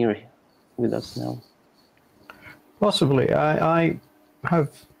engineer with us now. Possibly. I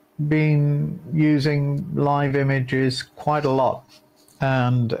have been using live images quite a lot,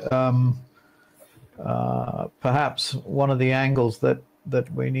 and perhaps one of the angles that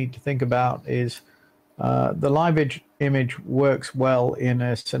we need to think about is the live image works well in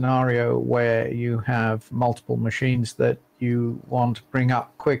a scenario where you have multiple machines that you want to bring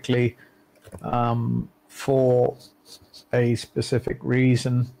up quickly for a specific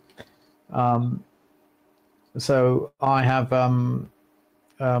reason. So I have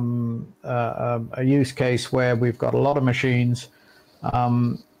a use case where we've got a lot of machines,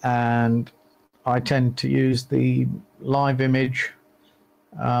 and I tend to use the live image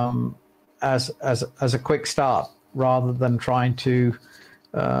as a quick start, rather than trying to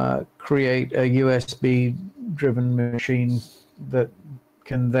create a USB-driven machine that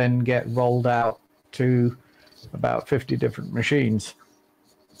can then get rolled out to about 50 different machines.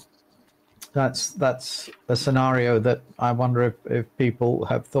 That's a scenario that I wonder if people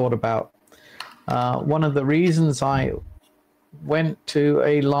have thought about. One of the reasons I went to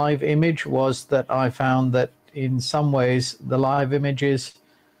a live image was that I found that in some ways the live images,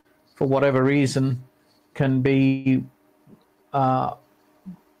 for whatever reason, can be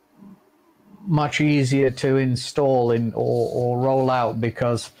much easier to install or roll out,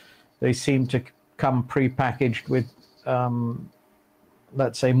 because they seem to come pre-packaged with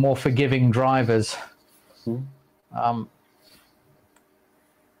let's say more forgiving drivers.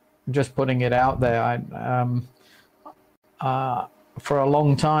 Just putting it out there, for a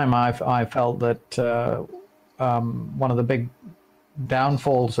long time I felt that one of the big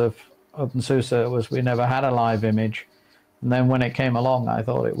downfalls of openSUSE was we never had a live image, and then when it came along, I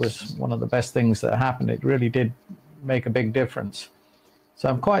thought it was one of the best things that happened. It really did make a big difference. So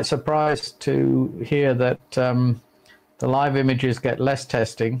I'm quite surprised to hear that the live images get less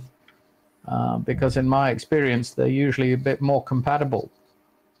testing, because in my experience they're usually a bit more compatible,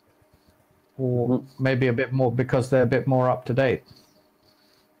 or maybe a bit more because they're a bit more up to date.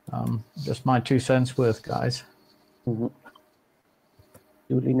 Just my 2 cents worth, guys.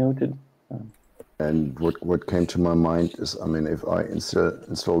 Duly noted. And what came to my mind is, I mean, if I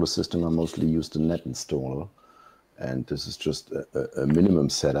install the system, I mostly use the net installer, and this is just a minimum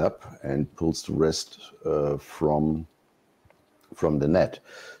setup and pulls the rest from the net.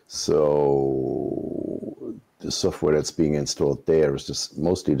 So the software that's being installed there is just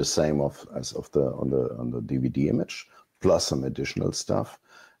mostly the same as on the DVD image, plus some additional stuff.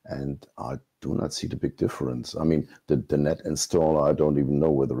 And I do not see the big difference. I mean, the net installer, I don't even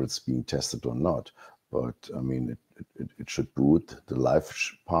know whether it's being tested or not. But I mean, it should boot. The live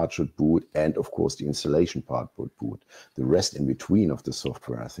part should boot, and of course the installation part would boot. The rest in between of the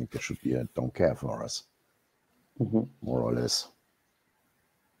software, I think it should be a don't care for us, more or less.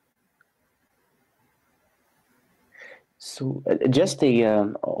 So just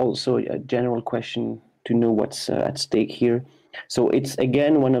also a general question to know what's at stake here. So it's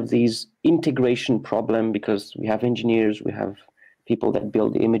again one of these integration problem, because we have engineers, we have people that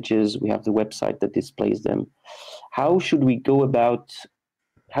build the images, we have the website that displays them. How should we go about,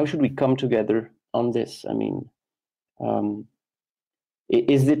 how should we come together on this? I mean,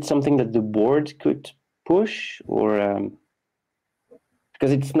 is it something that the board could push, or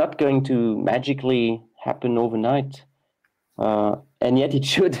because it's not going to magically happen overnight, and yet it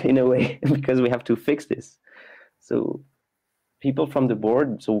should in a way, because we have to fix this. So people from the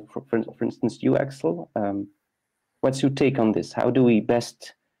board, so for instance, you, Axel, what's your take on this? How do we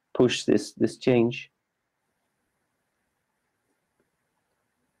best push this change?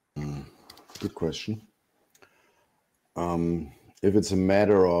 Good question. If it's a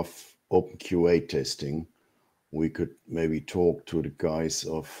matter of OpenQA testing, we could maybe talk to the guys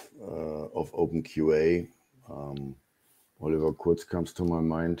of OpenQA. Oliver Kurz comes to my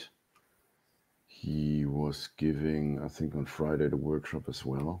mind. He was giving, I think, on Friday the workshop as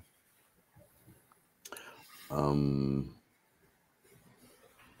well.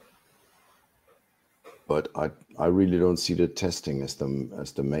 but I really don't see the testing as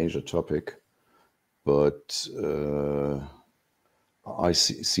the major topic. But I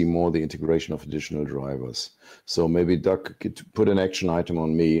see more the integration of additional drivers. So maybe Doug could put an action item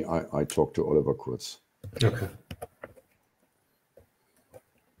on me. I talk to Oliver Kurz. Okay.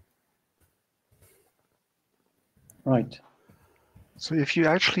 Right. So if you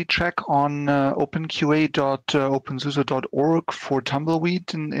actually check on openqa.opensuse.org for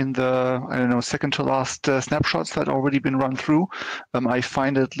Tumbleweed in the, I don't know, second to last snapshots that already been run through, I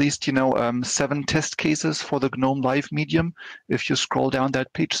find at least, 7 test cases for the GNOME Live medium if you scroll down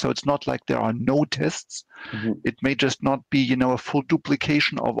that page. So it's not like there are no tests. Mm-hmm. It may just not be, a full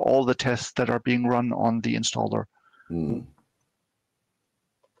duplication of all the tests that are being run on the installer. Mm.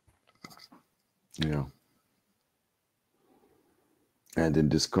 Yeah. And in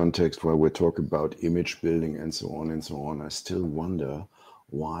this context, where we're talking about image building and so on, I still wonder,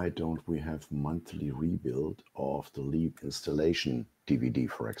 why don't we have monthly rebuild of the Leap installation DVD,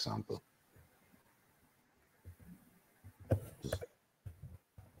 for example?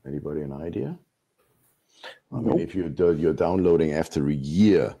 Anybody an idea? I mean, if you're downloading after a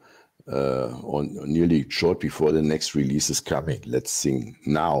year, or nearly short before the next release is coming, let's think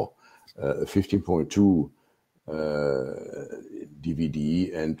now, 15.2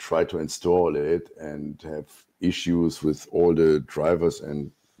 DVD and try to install it and have issues with all the drivers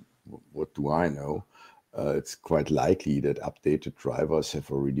and what do I know, it's quite likely that updated drivers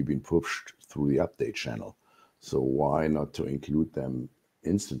have already been pushed through the update channel. So why not to include them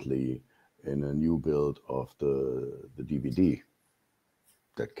instantly in a new build of the DVD?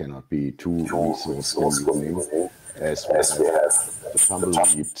 That cannot be too resource consuming as we have the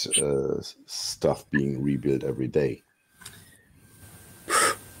Tumbleweed stuff being rebuilt every day.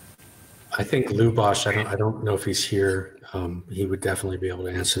 I think Lubosh, I don't know if he's here. He would definitely be able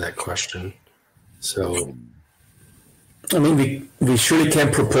to answer that question. So, I mean, we surely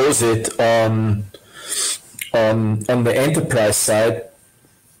can propose it on the enterprise side.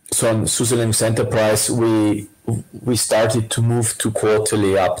 So on SUSE Linux Enterprise, we started to move to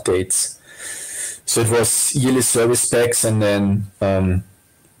quarterly updates. So it was yearly service specs, and then,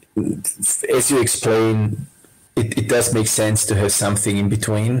 as you explain, it does make sense to have something in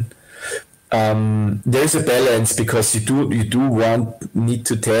between. There's a balance because you do need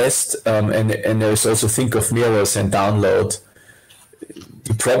to test, and there's also think of mirrors and download.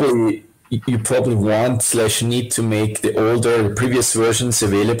 You probably want/need to make the previous versions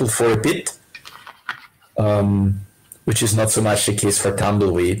available for a bit, which is not so much the case for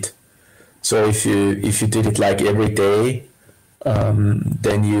Tumbleweed. So if you did it like every day,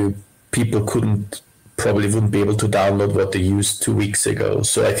 then people probably wouldn't be able to download what they used 2 weeks ago.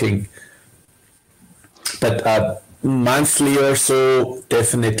 So I think, but monthly or so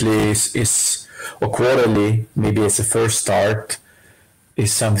definitely is or quarterly, maybe as a first start,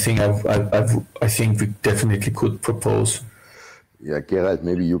 is something I think we definitely could propose. Yeah, Gerald,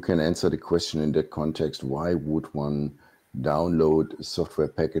 maybe you can answer the question in that context. Why would one download a software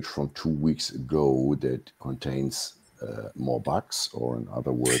package from 2 weeks ago that contains more bugs, or in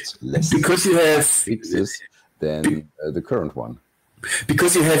other words, less because you have fixes than the current one?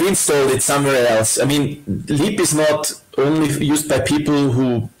 Because you have installed it somewhere else. I mean, Leap is not only used by people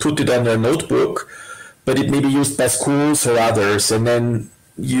who put it on their notebook, but it may be used by schools or others. And then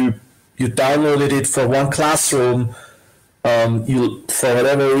you downloaded it for one classroom. For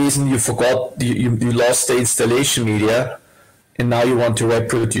whatever reason, you forgot, you lost the installation media, and now you want to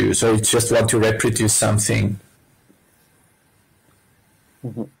reproduce, or you just want to reproduce something.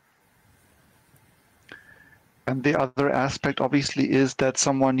 Mm-hmm. And the other aspect, obviously, is that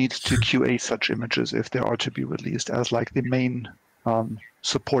someone needs to QA such images if they are to be released as like the main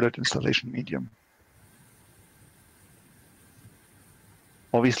supported installation medium.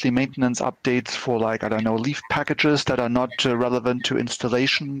 Obviously, maintenance updates for like, I don't know, Leaf packages that are not relevant to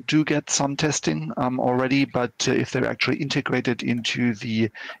installation do get some testing already, but if they're actually integrated into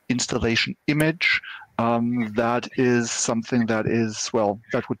the installation image, that is something that is, well,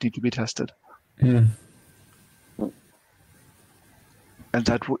 that would need to be tested. Mm. And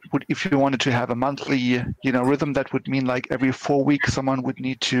that would, if you wanted to have a monthly, rhythm, that would mean like every 4 weeks, someone would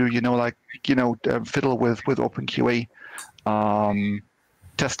need to, fiddle with OpenQA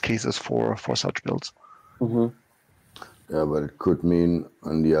test cases for such builds. Mm-hmm. Yeah, but it could mean,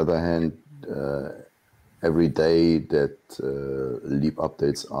 on the other hand, every day that Leap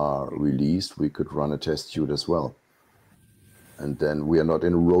updates are released, we could run a test suite as well. And then we are not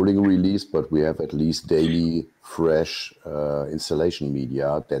in a rolling release, but we have at least daily fresh installation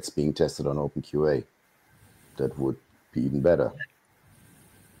media that's being tested on OpenQA. That would be even better.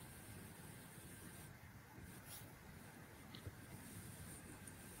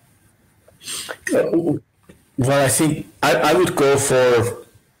 Well, I think I would go for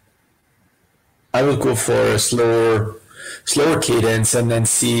a slower cadence, and then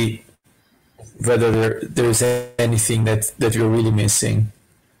see whether there's anything that you're really missing.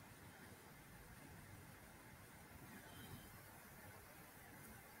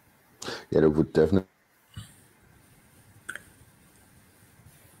 Yeah, that would definitely.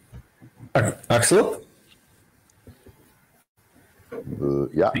 Axel?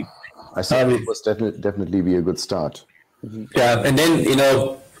 Yeah, I think it was definitely be a good start. Yeah, and then,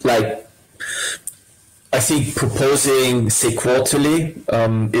 like, I think proposing, say, quarterly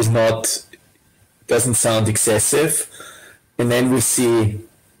doesn't sound excessive, and then we see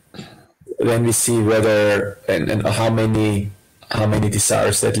whether and how many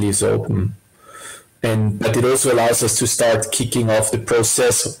desires that leaves open, but it also allows us to start kicking off the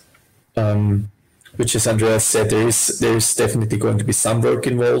process, which, as Andreas said, there is definitely going to be some work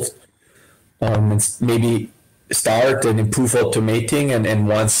involved, and maybe start and improve automating, and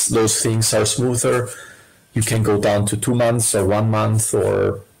once those things are smoother, you can go down to 2 months or 1 month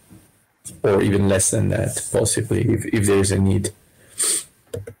or even less than that, possibly, if there's a need.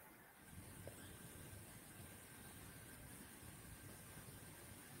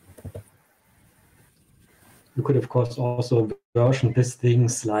 You could, of course, also version these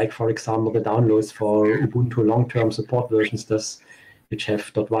things, like, for example, the downloads for Ubuntu long-term support versions, which have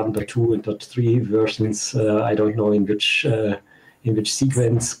 .1, .2, and .3 versions. I don't know in which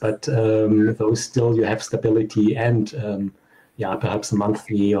sequence, but those still you have stability and perhaps a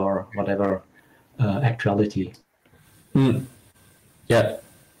monthly or whatever actuality. Yeah.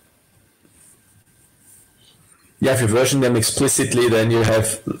 Yeah, if you version them explicitly, then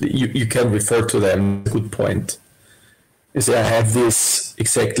you can refer to them. Good point. You say, I have this,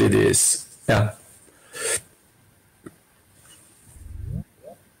 exactly this. Yeah.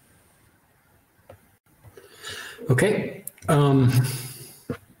 Okay.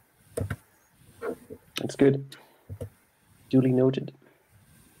 That's good. Duly noted.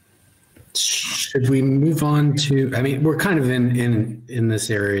 Should we move on to, I mean, we're kind of in this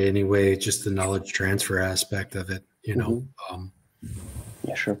area anyway, just the knowledge transfer aspect of it, Yeah,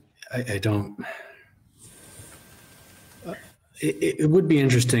 sure. I don't, it would be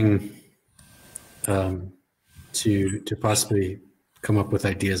interesting to possibly come up with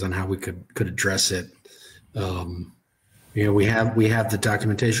ideas on how we could address it. We have the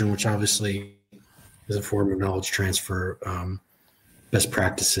documentation, which obviously is a form of knowledge transfer, best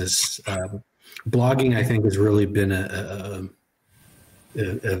practices. Blogging, I think, has really been a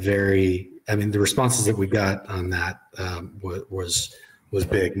very, I mean, the responses that we got on that was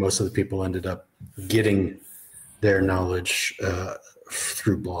big. Most of the people ended up getting their knowledge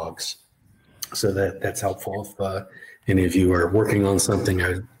through blogs. So that's helpful. If any of you are working on something,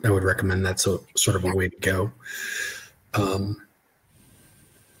 I would recommend that's sort of a way to go.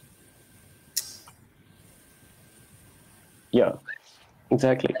 Yeah,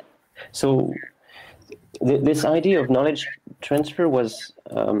 exactly. So this idea of knowledge transfer was,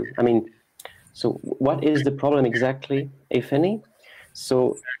 so what is the problem exactly, if any?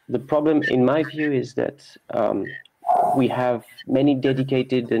 So the problem, in my view, is that we have many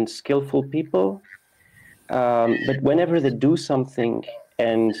dedicated and skillful people, but whenever they do something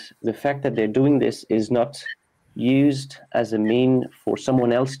and the fact that they're doing this is not used as a mean for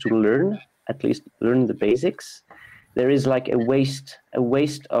someone else to learn, at least learn the basics, there is like a waste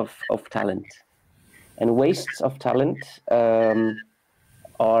of talent. And wastes of talent are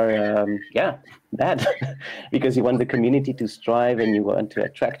bad because you want the community to strive and you want to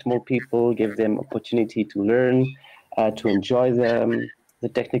attract more people, give them opportunity to learn, to enjoy the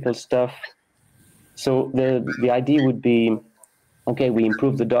technical stuff. So the idea would be, okay, we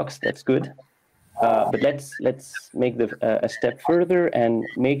improve the docs, that's good, but let's make a step further and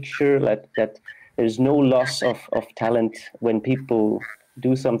make sure that there's no loss of talent when people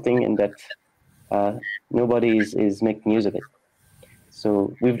do something and that nobody is making use of it.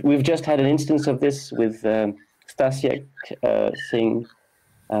 So we've just had an instance of this with Stasiak saying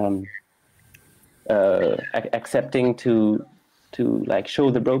accepting to like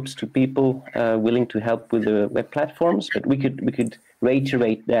show the ropes to people willing to help with the web platforms, but we could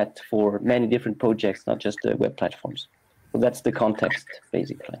reiterate that for many different projects, not just the web platforms. So that's the context,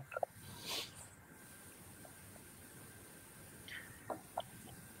 basically.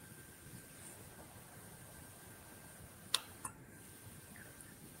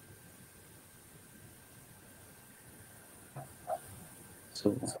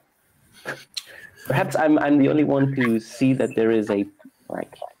 So perhaps I'm the only one to see that there is a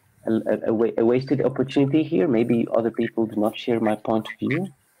wasted opportunity here. Maybe other people do not share my point of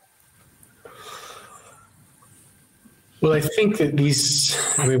view. Well, I think that these,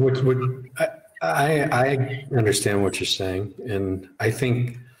 I mean, I understand what you're saying. And I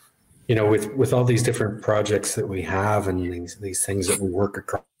think, you know, with all these different projects that we have and these things that we work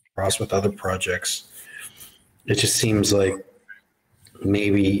across with other projects, it just seems like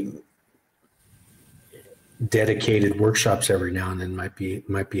maybe dedicated workshops every now and then might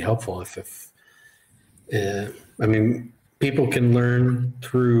be helpful. I mean, people can learn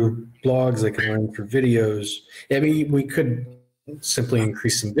through blogs, they can learn through videos. I mean, we could simply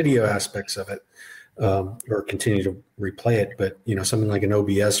increase some video aspects of it, or continue to replay it. But, you know, something like an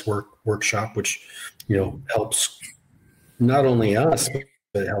OBS workshop, which, you know, helps not only us,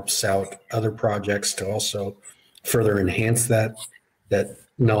 but it helps out other projects to also further enhance that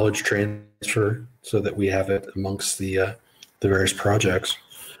knowledge transfer so that we have it amongst the various projects.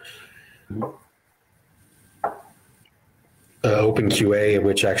 OpenQA,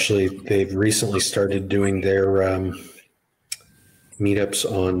 which actually they've recently started doing their meetups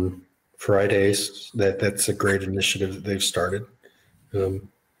on Fridays. That's a great initiative that they've started.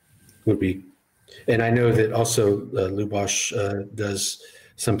 Would be, and I know that also Lubosh does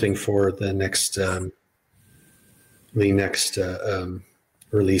something for the next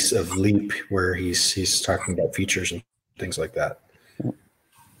release of Leap, where he's talking about features and things like that.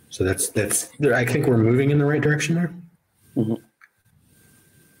 So that's I think we're moving in the right direction there. Mm-hmm.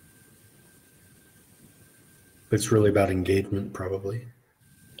 It's really about engagement, probably.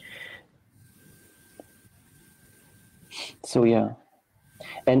 So yeah,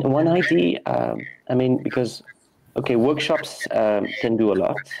 and one idea, I mean, because okay, workshops can do a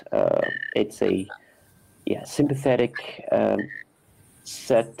lot. It's a sympathetic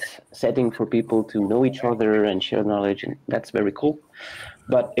setting for people to know each other and share knowledge, and that's very cool.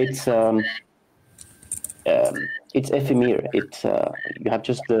 But it's ephemeral. It's you have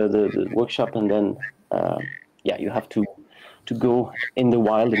just the workshop, and then you have to go in the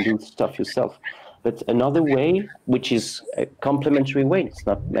wild and do stuff yourself. But another way, which is a complementary way, it's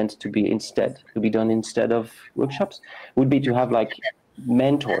not meant to be done instead of workshops, would be to have like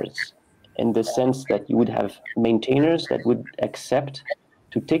mentors, in the sense that you would have maintainers that would accept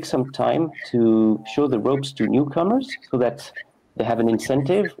to take some time to show the ropes to newcomers, so that they have an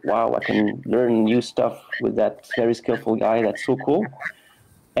incentive. Wow, I can learn new stuff with that very skillful guy. That's so cool.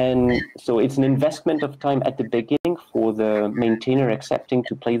 And so it's an investment of time at the beginning for the maintainer accepting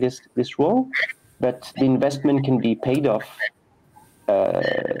to play this role, but the investment can be paid off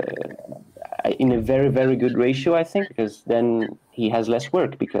in a very, very good ratio, I think, because then he has less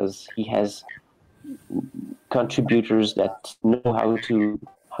work, because he has contributors that know how to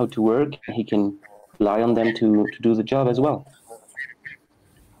work. He can rely on them to do the job as well.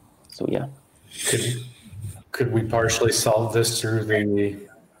 So yeah. Could we partially solve this through the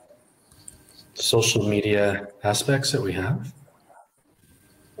social media aspects that we have?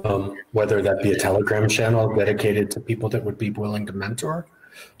 Whether that be a Telegram channel dedicated to people that would be willing to mentor,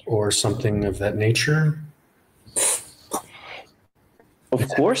 or something of that nature? Of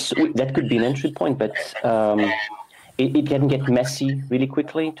course, that could be an entry point, but it can get messy really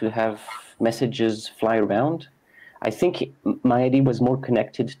quickly to have messages fly around. I think my idea was more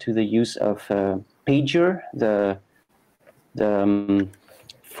connected to the use of Pager, the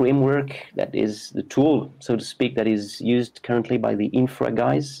framework that is the tool, so to speak, that is used currently by the infra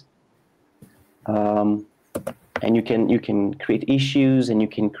guys. And you can create issues, and you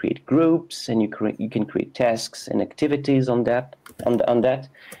can create groups, and you can create tasks and activities on that, and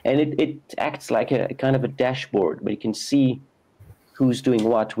it acts like a kind of a dashboard, where you can see who's doing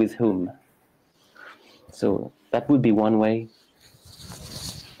what with whom. So that would be one way.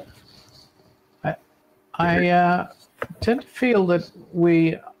 I tend to feel that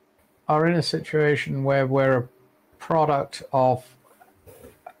we are in a situation where we're a product of,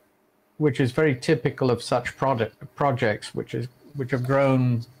 which is very typical of such projects, which have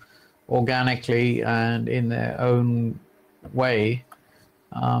grown organically and in their own way.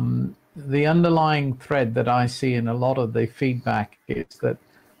 The underlying thread that I see in a lot of the feedback is that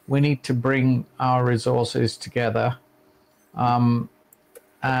we need to bring our resources together, and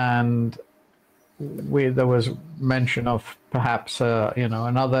there was mention of perhaps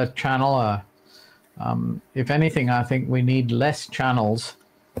another channel. If anything, I think we need less channels,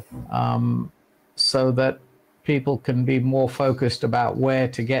 so that people can be more focused about where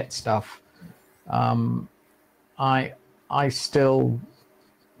to get stuff. I still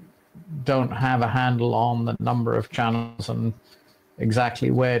don't have a handle on the number of channels and exactly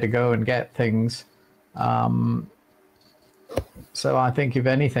where to go and get things. So I think, if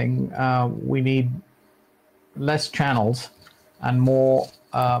anything, we need less channels and more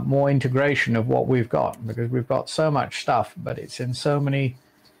more integration of what we've got, because we've got so much stuff, but it's in so many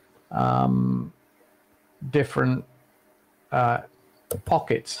different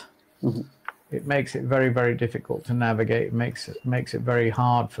pockets. Mm-hmm. It makes it very, very difficult to navigate. It makes it very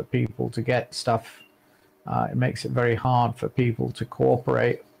hard for people to get stuff. It makes it very hard for people to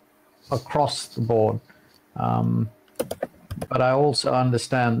cooperate across the board. But I also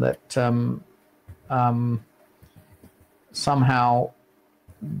understand that somehow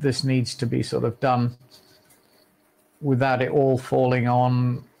this needs to be sort of done without it all falling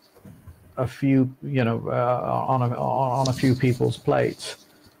on a few, on a few people's plates.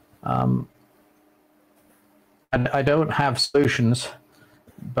 And I don't have solutions,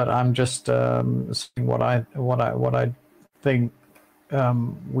 but I'm just saying what I think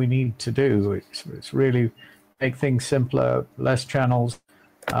we need to do. It's really make things simpler, less channels,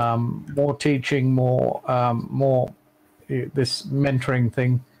 more teaching, more this mentoring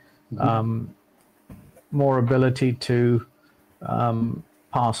thing, more ability to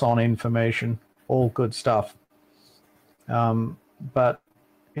pass on information, all good stuff. But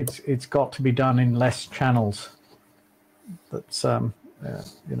it's got to be done in less channels. That's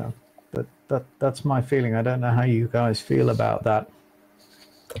that's my feeling. I don't know how you guys feel about that.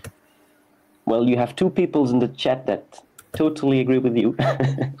 Well, you have two people in the chat that totally agree with you.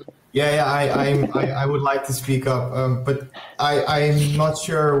 I would like to speak up, but I'm not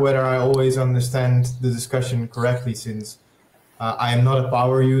sure whether I always understand the discussion correctly, since I am not a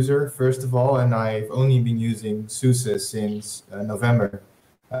power user, first of all, and I've only been using SUSE since November.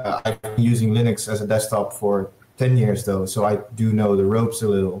 I've been using Linux as a desktop for 10 years, though, so I do know the ropes a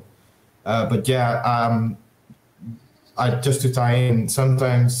little. But yeah, just to tie in,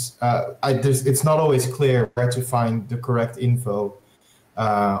 sometimes it's not always clear where to find the correct info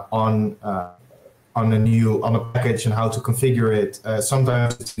on a package and how to configure it.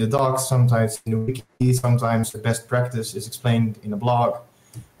 Sometimes it's in the docs, sometimes in the wiki, sometimes the best practice is explained in a blog.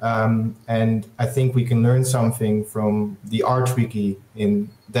 And I think we can learn something from the Arch Wiki in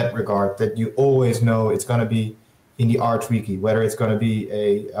that regard, that you always know it's going to be in the Arch Wiki, whether it's going to be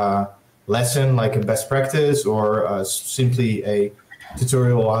a lesson like a best practice or simply a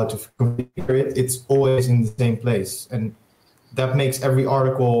tutorial how to configure it. It's always in the same place. And that makes every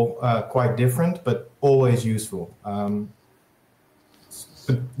article quite different, but always useful.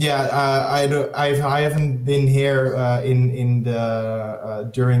 But yeah, I haven't been here in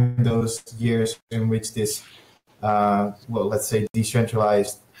the during those years in which this well, let's say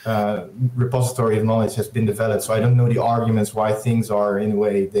decentralized repository of knowledge has been developed. So I don't know the arguments why things are in the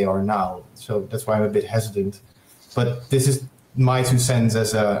way they are now. So that's why I'm a bit hesitant. But this is my 2 cents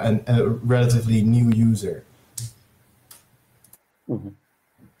as a relatively new user. Mm-hmm.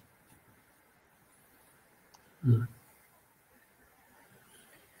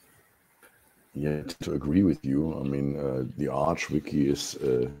 Yeah, to agree with you. I mean, the Arch Wiki is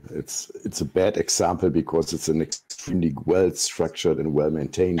it's a bad example because it's an extremely well structured and well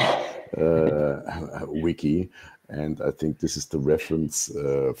maintained wiki, and I think this is the reference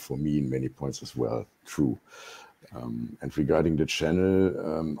for me in many points as well. True. And regarding the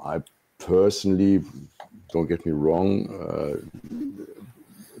channel, I personally, don't get me wrong,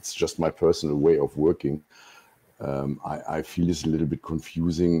 it's just my personal way of working. I feel it's a little bit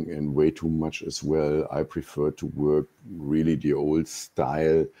confusing and way too much as well. I prefer to work really the old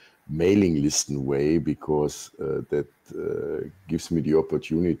style mailing listen way, because that gives me the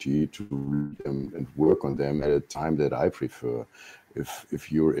opportunity to read them and work on them at a time that I prefer.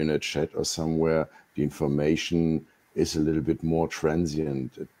 If you're in a chat or somewhere, the information is a little bit more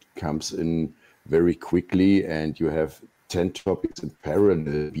transient. It comes in very quickly and you have 10 topics in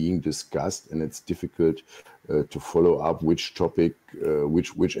parallel being discussed, and it's difficult to follow up which topic,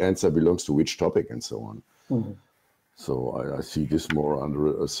 which answer belongs to which topic, and so on. Mm-hmm. So I see this more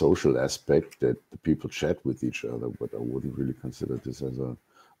under a social aspect, that the people chat with each other, but I wouldn't really consider this as a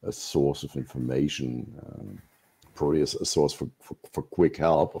source of information. Probably as a source for quick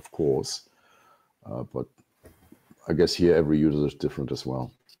help, of course, but I guess here every user is different as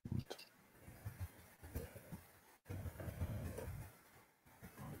well.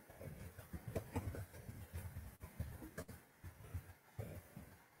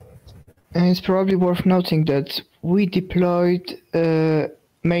 And it's probably worth noting that we deployed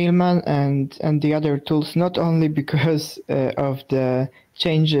Mailman and the other tools not only because of the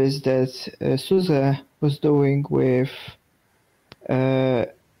changes that SUSE was doing with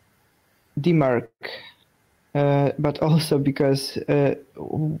DMARC, but also because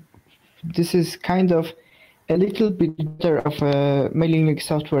this is kind of a little bit better of a mailing link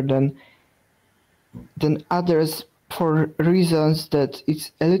software than others, for reasons that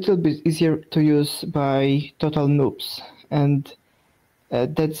it's a little bit easier to use by total noobs, and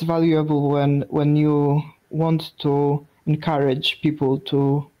that's valuable when you want to encourage people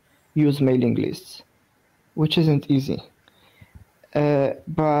to use mailing lists, which isn't easy.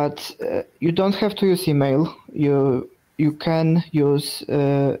 But you don't have to use email. You can use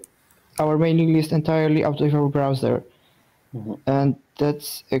our mailing list entirely out of your browser, and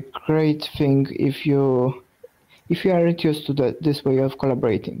that's a great thing if you aren't used to this way of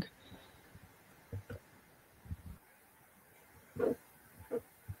collaborating.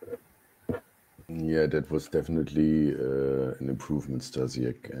 Yeah, that was definitely an improvement,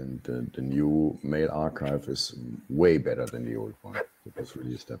 Stasiek, and the new mail archive is way better than the old one. It was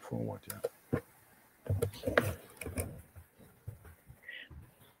really a step forward, yeah.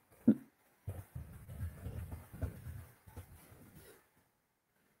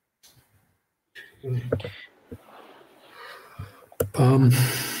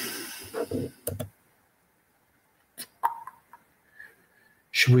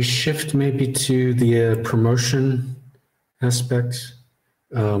 Should we shift maybe to the promotion aspect?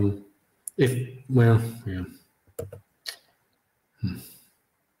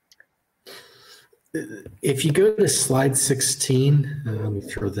 If you go to slide 16, let me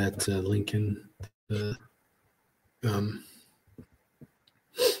throw that link in the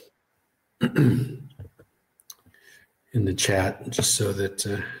in the chat, just so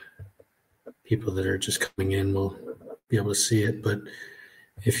that people that are just coming in will be able to see it. But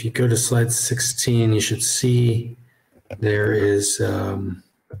if you go to slide 16, you should see there is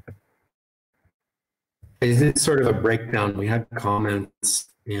it's sort of a breakdown. We had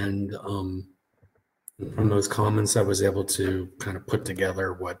comments, and from those comments, I was able to kind of put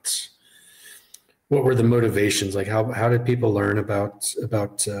together what were the motivations, like how did people learn about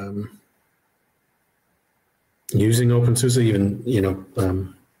using openSUSE, even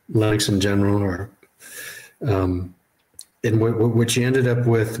Linux in general, or and what you ended up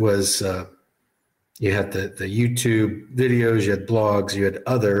with was you had the YouTube videos, you had blogs, you had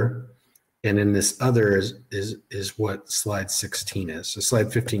other, and in this other is what slide 16 is. So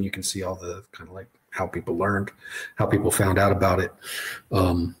slide 15, you can see all the kind of like how people learned, how people found out about it,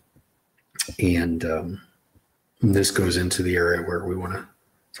 and this goes into the area where we want to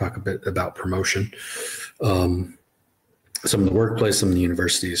talk a bit about promotion. Some of the workplace, some of the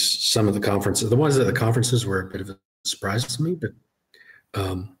universities, some of the conferences. The ones at the conferences were a bit of a surprise to me, but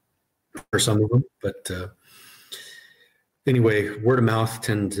for some of them. But anyway, word of mouth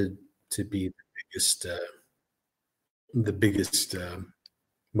tended to be the biggest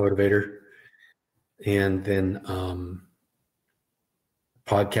motivator, and then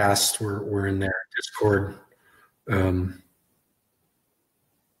podcasts were in there, Discord,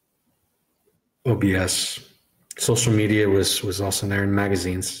 OBS, social media was also there, in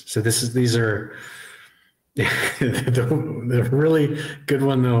magazines. So these are the really good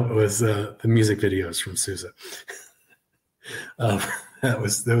one though was the music videos from SUSE. That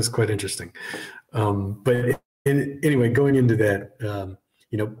was quite interesting. But anyway, going into that,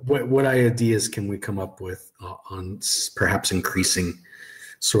 what ideas can we come up with on perhaps increasing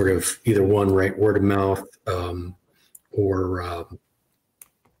sort of either word of mouth, or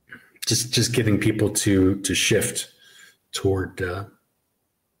just getting people to shift toward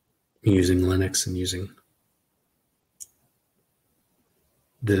using Linux and using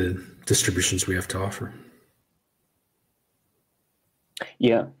the distributions we have to offer.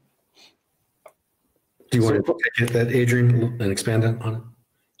 Yeah. Do you want to get that, Adrian, and expand on it?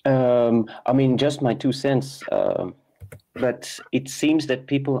 I mean, just my 2 cents. But it seems that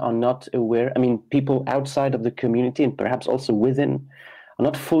people are not aware. I mean, people outside of the community and perhaps also within are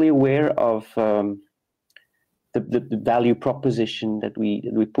not fully aware of the value proposition that we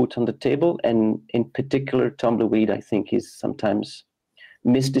put on the table. And in particular, Tumbleweed, I think, is sometimes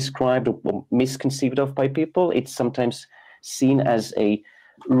misdescribed or misconceived of by people. It's sometimes seen as a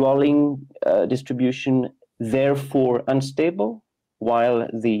rolling distribution, therefore unstable, while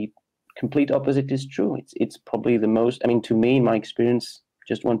the complete opposite is true. It's probably the most, I mean, to me, in my experience,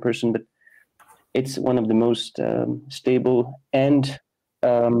 just one person, but it's one of the most stable and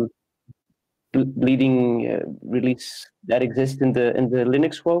bleeding release that exists in the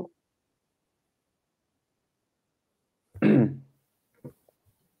Linux world.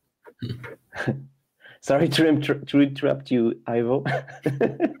 Sorry to interrupt you, Ivo.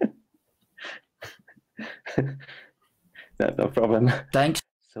 No problem. Thanks.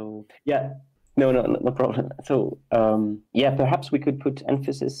 So yeah, no problem. So yeah, perhaps we could put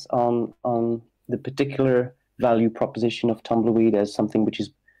emphasis on the particular value proposition of Tumbleweed as something which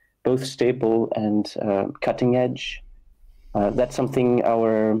is both stable and cutting edge. That's something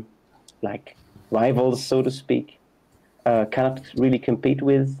our rivals, so to speak, cannot really compete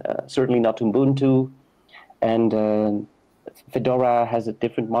with. Certainly not Ubuntu, and Fedora has a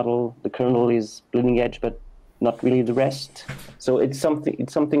different model. The kernel is bleeding edge, but not really the rest. So it's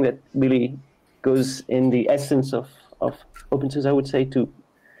something that really goes in the essence of openSUSE, I would say, to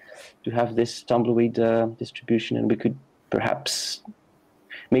have this tumbleweed distribution, and we could perhaps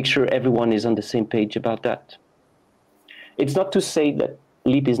make sure everyone is on the same page about that. It's not to say that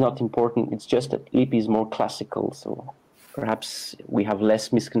Leap is not important, it's just that Leap is more classical, so perhaps we have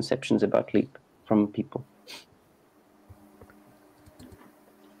less misconceptions about Leap from people.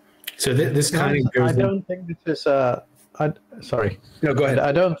 So this kind of goes. I don't think this is sorry. No, go ahead.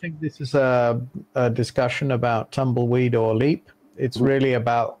 I don't think this is a discussion about tumbleweed or Leap. It's really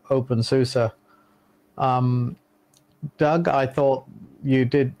about openSUSE. Doug, I thought you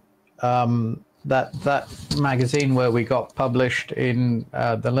did that magazine where we got published in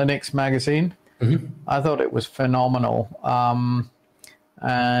the Linux magazine. Mm-hmm. I thought it was phenomenal.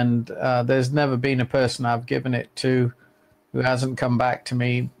 And there's never been a person I've given it to who hasn't come back to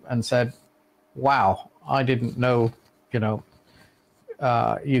me and said, wow, I didn't know,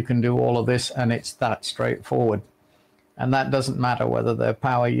 you can do all of this and it's that straightforward. And that doesn't matter whether they're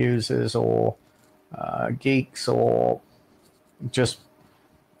power users or geeks or just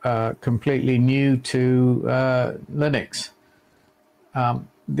completely new to Linux.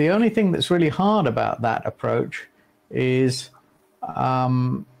 The only thing that's really hard about that approach is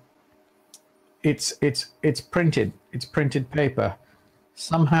it's printed paper.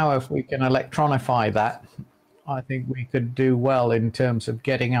 Somehow, if we can electronify that, I think we could do well in terms of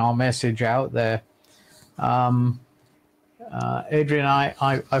getting our message out there. Adrian,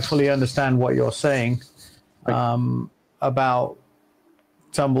 I fully understand what you're saying about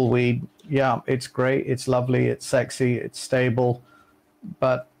tumbleweed. Yeah, it's great, it's lovely, it's sexy, it's stable,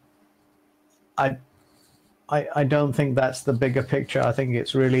 but I don't think that's the bigger picture. I think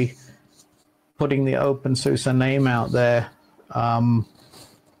it's really putting the openSUSE name out there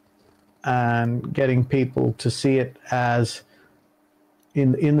and getting people to see it as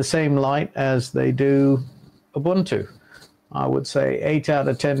in the same light as they do Ubuntu. I would say 8 out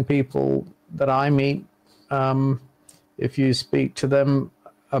of 10 people that I meet, if you speak to them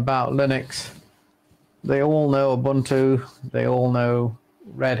about Linux, they all know Ubuntu, they all know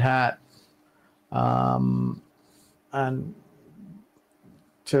Red Hat, and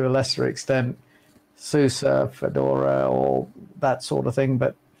to a lesser extent, SUSE, Fedora, or that sort of thing.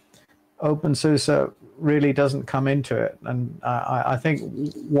 But openSUSE really doesn't come into it. And I think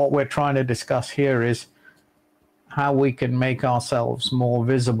what we're trying to discuss here is how we can make ourselves more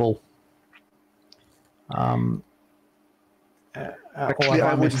visible. Actually,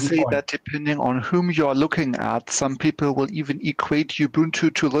 I would say that depending on whom you're looking at, some people will even equate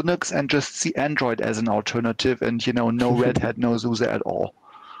Ubuntu to Linux and just see Android as an alternative, and no Red Hat, no SUSE at all.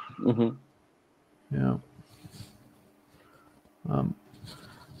 Mm-hmm. Yeah.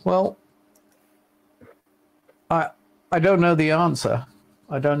 Well, I don't know the answer.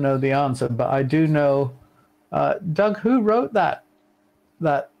 But I do know. Doug, who wrote that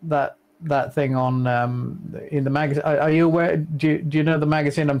thing on in the magazine? Are you aware? Do you know the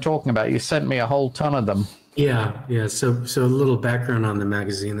magazine I'm talking about? You sent me a whole ton of them. Yeah. So a little background on the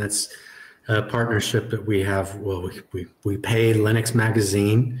magazine. That's a partnership that we have. Well, we pay Linux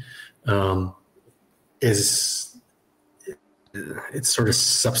Magazine. It sort of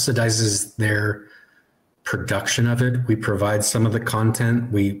subsidizes their production of it. We provide some of the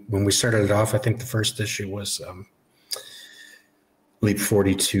content. When we started it off, I think the first issue was Leap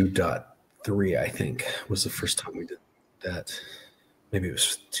 42.3, I think, was the first time we did that. Maybe it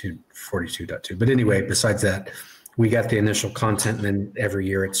was 42.2. But anyway, besides that, we got the initial content, and then every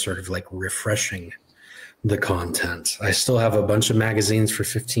year it's sort of like refreshing the content. I still have a bunch of magazines for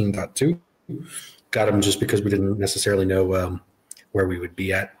 15.2. Got them just because we didn't necessarily know where we would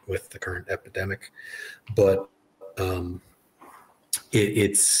be at with the current epidemic. But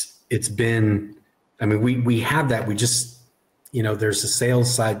it's been, I mean, we have that. We just, there's a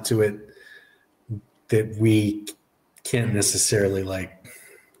sales side to it that we can't necessarily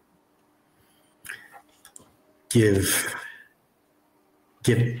give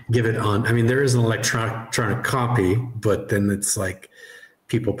it on. I mean, there is an electronic copy, but then it's like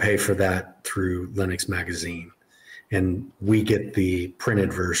people pay for that through Linux Magazine, and we get the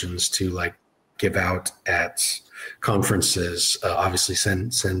printed versions to give out at conferences. Obviously,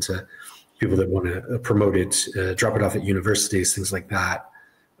 send to people that want to promote it, drop it off at universities, things like that.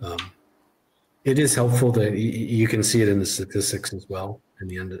 It is helpful that you can see it in the statistics as well. in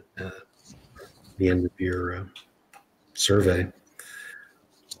the end of your survey.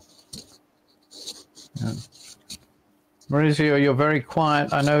 Yeah. Maurizio, you're very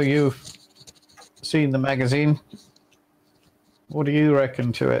quiet. I know you've seen the magazine. What do you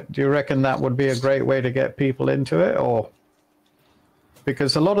reckon to it? Do you reckon that would be a great way to get people into it, or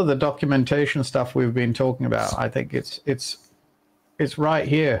because a lot of the documentation stuff we've been talking about, I think it's right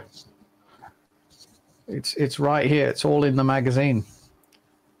here. It's right here. It's all in the magazine.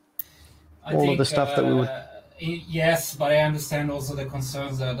 All of the stuff that we would. Yes, but I understand also the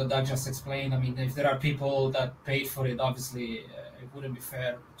concerns that I just explained. I mean, if there are people that paid for it, obviously it wouldn't be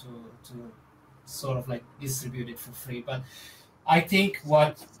fair to sort of like distribute it for free. But I think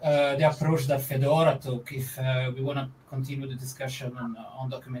what the approach that Fedora took, if we want to continue the discussion on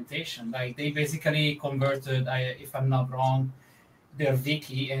documentation, like they basically converted, if I'm not wrong, their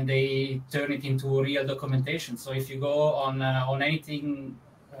wiki and they turn it into real documentation. So if you go on anything,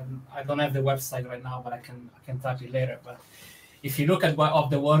 I don't have the website right now, but I can type it later. But if you look at what of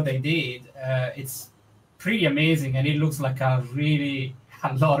the work they did, it's pretty amazing, and it looks like a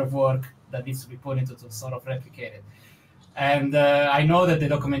lot of work that needs to be put into to sort of replicate it. And I know that the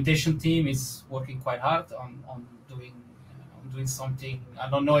documentation team is working quite hard on doing something. I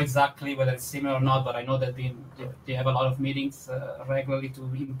don't know exactly whether it's similar or not, but I know that they have a lot of meetings regularly to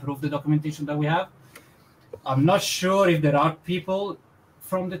improve the documentation that we have. I'm not sure if there are people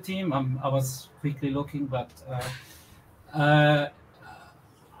from the team. I was quickly looking, but I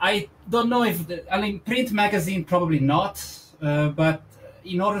don't know if print magazine probably not, but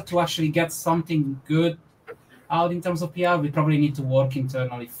in order to actually get something good out in terms of PR, we probably need to work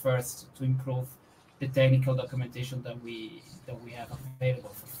internally first to improve the technical documentation that we have available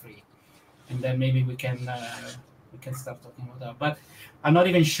for free, and then maybe we can start talking about that. But I'm not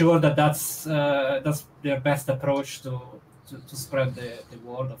even sure that that's their best approach to spread the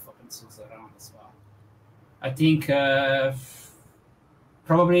word of openSUSE around as well. I think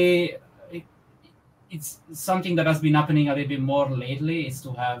probably it's something that has been happening a little bit more lately is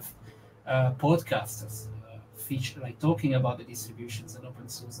to have podcasters feature, like talking about the distributions in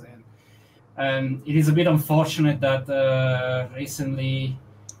openSUSE. And it is a bit unfortunate that recently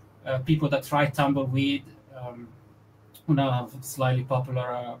people that tried Tumbleweed, on a slightly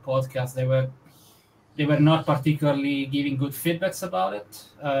popular podcast, they were not particularly giving good feedbacks about it,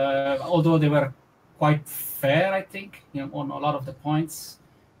 although they were quite fair, I think, on a lot of the points,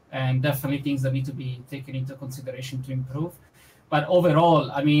 and definitely things that need to be taken into consideration to improve. But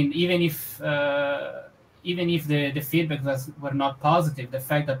overall, I mean, even if the feedback were not positive, the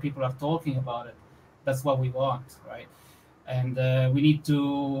fact that people are talking about it, that's what we want, right? And we need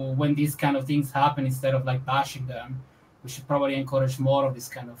to, when these kind of things happen, instead of like bashing them, we should probably encourage more of this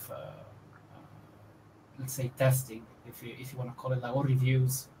kind of, let's say, testing, if you want to call it, like, or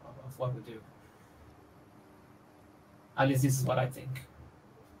reviews of what we do. At least this is what I think.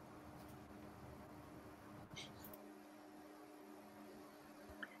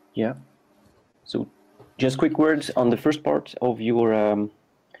 Yeah. So, just quick words on the first part of your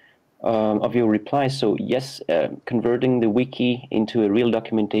reply. So yes, converting the wiki into a real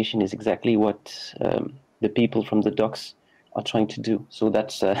documentation is exactly what the people from the docs are trying to do. So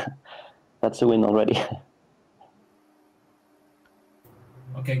that's a win already.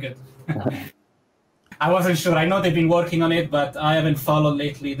 Okay, good. I wasn't sure. I know they've been working on it, but I haven't followed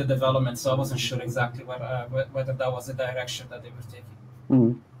lately the development, so I wasn't sure exactly whether that was the direction that they were taking.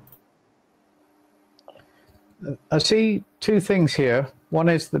 Mm-hmm. I see two things here. One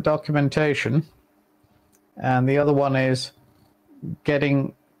is the documentation, and the other one is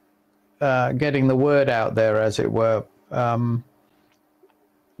getting the word out there, as it were,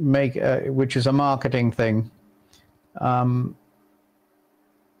 which is a marketing thing.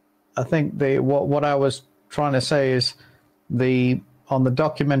 I think what I was trying to say is on the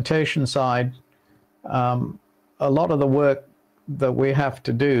documentation side, a lot of the work that we have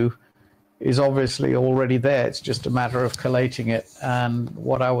to do is obviously already there. It's just a matter of collating it. And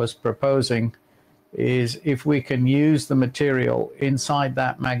what I was proposing is if we can use the material inside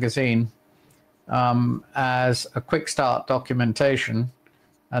that magazine as a quick start documentation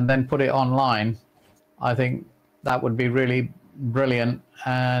and then put it online, I think that would be really brilliant,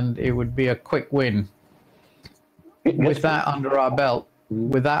 and it would be a quick win. With that under our belt,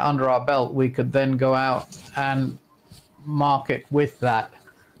 we could then go out and market with that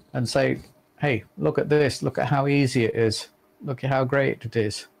and say, hey, look at this, look at how easy it is, look at how great it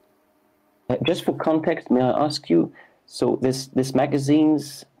is. Just for context, may I ask you, so this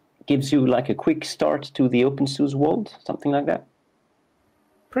magazines gives you like a quick start to the openSUSE world, something like that?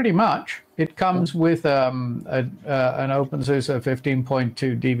 Pretty much. It comes with an openSUSE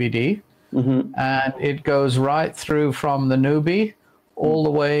 15.2 DVD, and it goes right through from the newbie all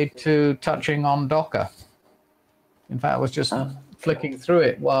the way to touching on Docker. In fact, I was just flicking through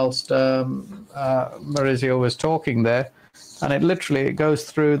it whilst Maurizio was talking there, and it literally goes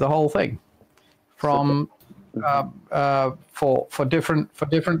through the whole thing from for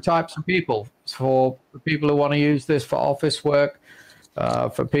different types of people, for people who want to use this for office work,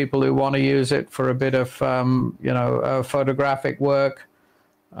 for people who want to use it for a bit of photographic work,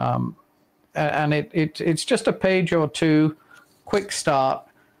 and it's just a page or two, quick start,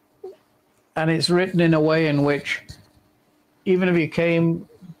 and it's written in a way in which even if you came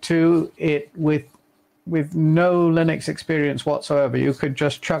to it with no Linux experience whatsoever, you could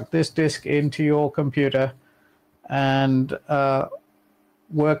just chuck this disk into your computer and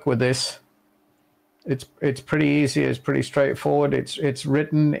work with this. It's pretty easy. It's pretty straightforward. It's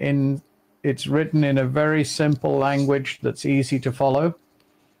written in a very simple language that's easy to follow.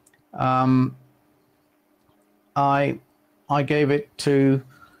 I gave it to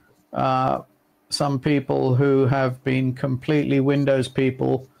some people who have been completely Windows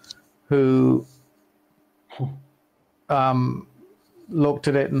people who looked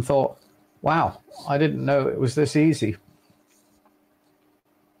at it and thought, wow, I didn't know it was this easy.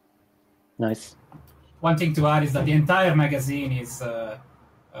 Nice. One thing to add is that the entire magazine is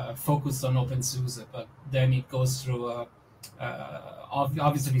focused on openSUSE, but then it goes through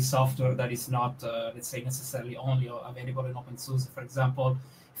obviously software that is not, let's say, necessarily only available in openSUSE. For example,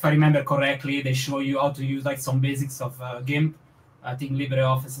 if I remember correctly, they show you how to use like some basics of GIMP, I think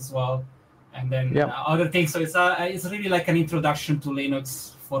LibreOffice as well, and then other things. So it's really like an introduction to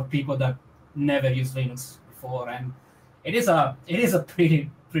Linux for people that never used Linux before, and it is a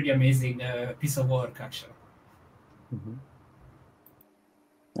pretty amazing piece of work, actually.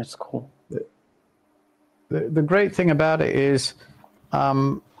 That's cool. The great thing about it is,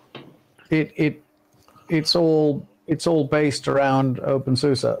 it's all based around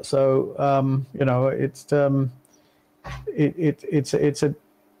openSUSE. So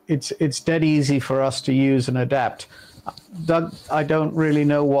it's dead easy for us to use and adapt. Doug, I don't really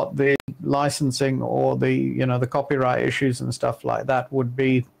know what the licensing or the copyright issues and stuff like that would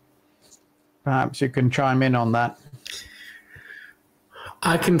be. Perhaps you can chime in on that.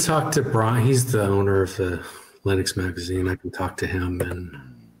 I can talk to Brian. He's the owner of the Linux magazine. I can talk to him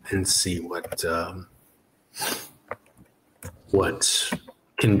and see what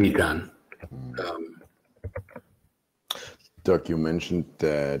can be done. Doug, you mentioned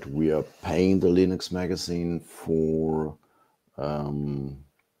that we are paying the Linux magazine for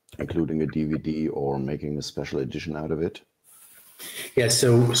including a DVD or making a special edition out of it. Yeah,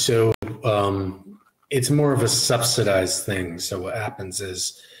 so it's more of a subsidized thing. So what happens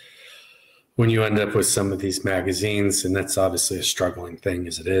is when you end up with some of these magazines, and that's obviously a struggling thing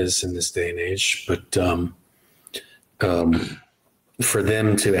as it is in this day and age, but for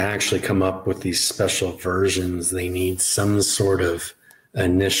them to actually come up with these special versions, they need some sort of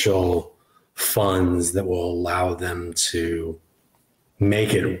initial funds that will allow them to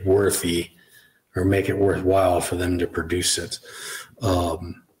make it worthy or make it worthwhile for them to produce it.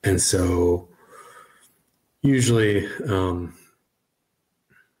 And so usually, I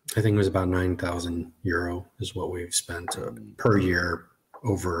think it was about €9,000 is what we've spent per year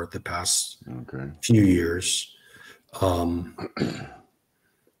over the past few years. And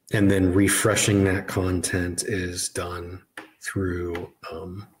then refreshing that content is done through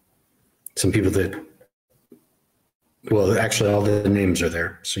some people that, well, actually all the names are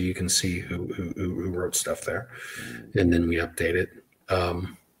there, so you can see who wrote stuff there, and then we update it.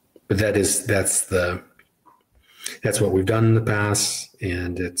 But that's what we've done in the past,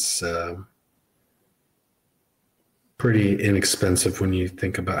 and it's pretty inexpensive when you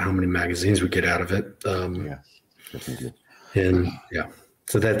think about how many magazines we get out of it. Yeah, definitely. And yeah,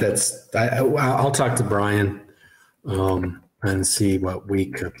 so I'll talk to Brian and see what we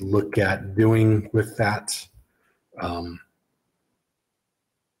could look at doing with that. And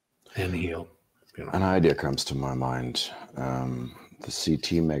he'll, An idea comes to my mind. The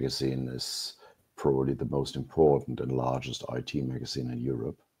CT magazine is probably the most important and largest IT magazine in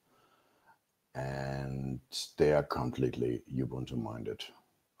Europe. And they are completely Ubuntu minded.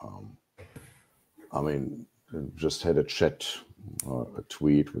 I mean, just had a chat, a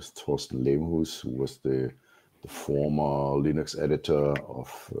tweet with Thorsten Lehmhus, who was the former Linux editor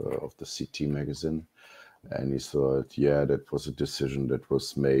of the CT magazine. And he thought, yeah, that was a decision that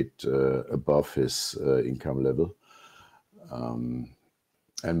was made above his income level.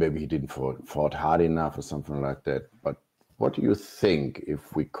 And maybe he didn't fought hard enough or something like that. But what do you think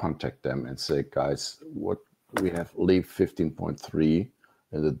if we contact them and say, guys, what we have Leap 15.3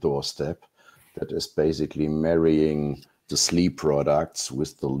 in the doorstep that is basically marrying the Sleep products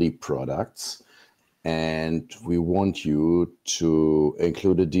with the Leap products, and we want you to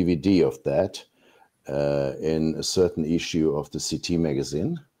include a DVD of that in a certain issue of the CT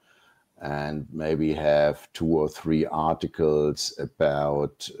magazine, and maybe have 2 or 3 articles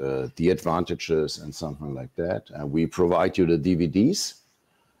about the advantages and something like that. And we provide you the DVDs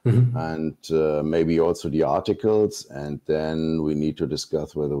and maybe also the articles. And then we need to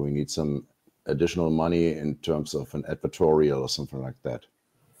discuss whether we need some additional money in terms of an advertorial or something like that.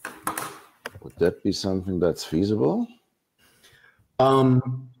 Would that be something that's feasible? I'll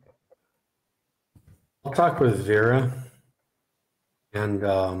talk with Vera, and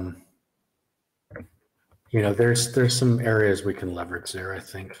you know, there's some areas we can leverage there, I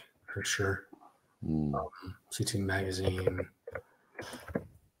think, for sure. CT Magazine.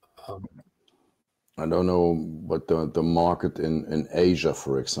 I don't know what the market in Asia,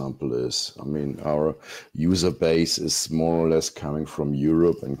 for example, is. I mean, our user base is more or less coming from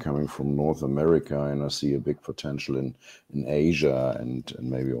Europe and coming from North America, and I see a big potential in Asia and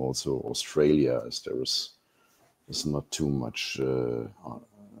maybe also Australia, as there is not too much,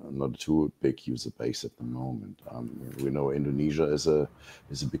 not too big user base at the moment. We know Indonesia is a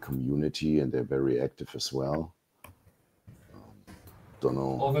big community, and they're very active as well. Don't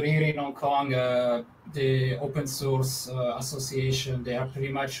know. Over here in Hong Kong, the open source association, they are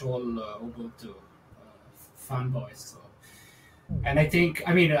pretty much all Ubuntu fanboys. So. And I think,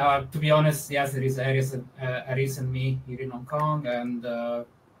 I mean, to be honest, yes, there is Aries and me here in Hong Kong, and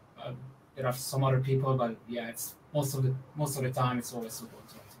there are some other people, but yeah, it's most of the time it's always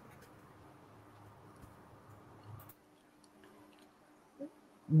Ubuntu.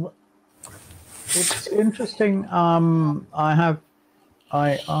 It's interesting. I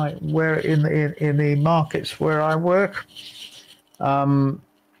where in the markets where I work,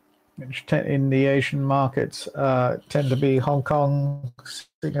 which in the Asian markets tend to be Hong Kong,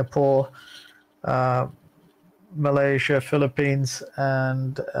 Singapore, Malaysia, Philippines,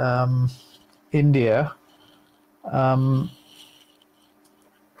 and India.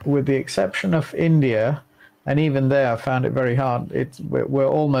 With the exception of India, and even there I found it very hard. We're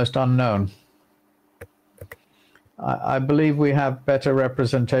almost unknown. I believe we have better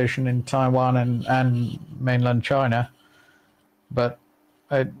representation in Taiwan and mainland China, but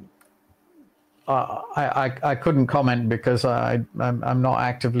I couldn't comment because I'm not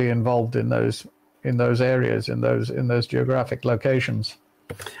actively involved in those areas, in those geographic locations.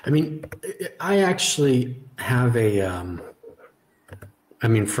 I mean, I actually have a. I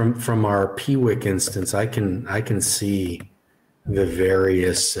mean, from our PWIC instance, I can see the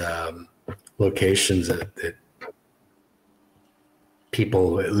various locations that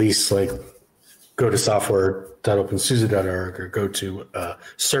people at least like go to software.opensuse.org or go to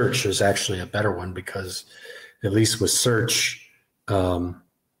search is actually a better one, because at least with search, you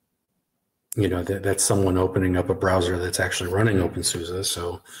know, that's someone opening up a browser that's actually running openSUSE.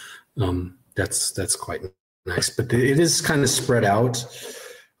 So that's quite nice, but it is kind of spread out.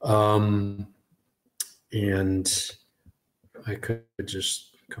 And I could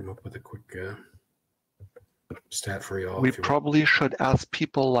just come up with a quick stat for y'all. We probably should ask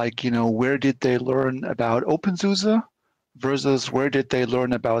people, like, you know, where did they learn about openSUSE versus where did they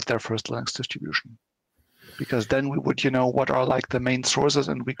learn about their first Linux distribution? Because then we would, you know, what are like the main sources,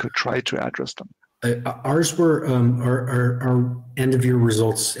 and we could try to address them. Ours were our end of year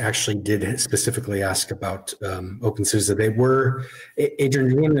results actually did specifically ask about openSUSE. They were.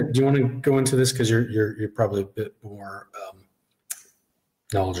 Adrian, do you want to go into this, because you're probably a bit more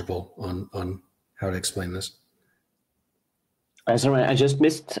knowledgeable on how to explain this. Sorry, I just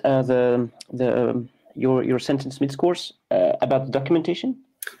missed your sentence mid-course about the documentation.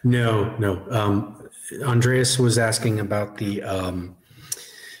 No. Andreas was asking about the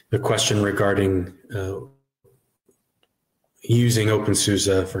question regarding using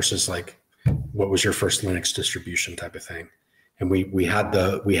openSUSE versus like what was your first Linux distribution type of thing, and we had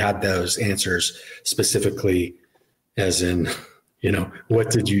those answers specifically, as in, you know,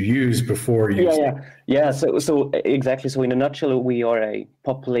 what did you use before you? Yeah. So exactly. So in a nutshell, we are a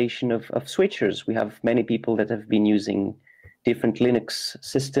population of switchers. We have many people that have been using different Linux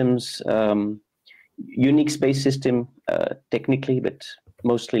systems, Unix-based system technically, but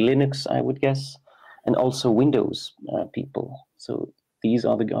mostly Linux, I would guess, and also Windows people. So these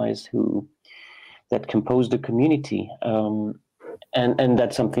are the guys that compose the community, and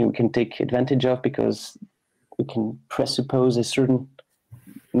that's something we can take advantage of, because we can presuppose a certain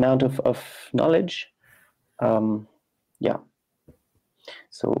amount of knowledge. yeah.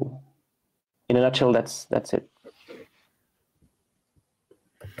 So in a nutshell, that's it.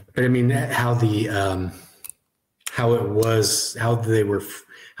 But I mean, how the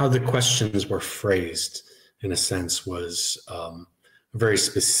questions were phrased, in a sense, was very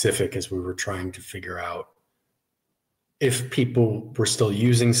specific as we were trying to figure out if people were still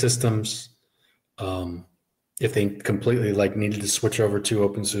using systems, if they completely needed to switch over to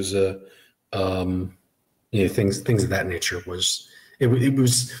openSUSE, things of that nature.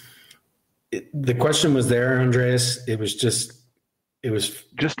 The question was there, Andreas. It was just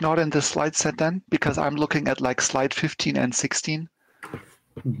not in the slide set then, because I'm looking at slide 15 and 16.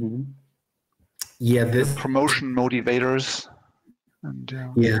 Mm-hmm. Yeah, the promotion motivators. And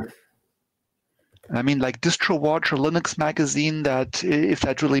yeah. I mean, Distro Watch or Linux Magazine, that if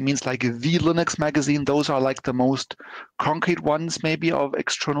that really means the Linux Magazine, those are the most concrete ones maybe of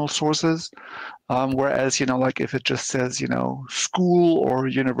external sources. Whereas, if it just says, school or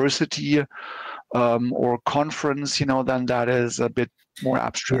university or conference, then that is a bit more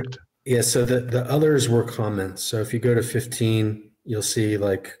abstract. Yeah, so the others were comments. So if you go to 15, you'll see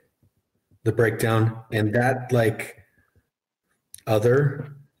the breakdown, and that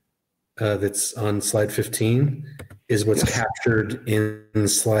other that's on slide 15 is what's captured in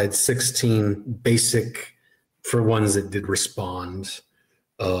slide 16, basic for ones that did respond.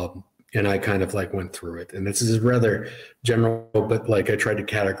 And I kind of went through it, and this is rather general, but I tried to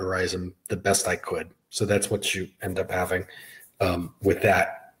categorize them the best I could. So that's what you end up having with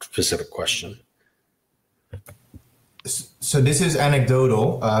that specific question. So this is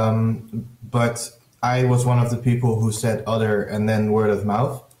anecdotal, but I was one of the people who said other and then word of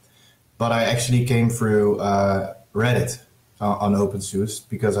mouth. But I actually came through Reddit on openSUSE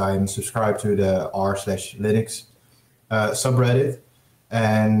because I'm subscribed to the r/Linux subreddit.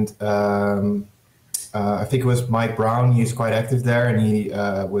 And I think it was Mike Brown. He's quite active there, and he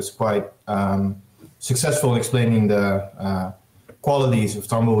was quite successful in explaining the qualities of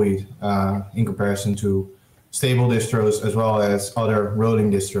Tumbleweed in comparison to stable distros as well as other rolling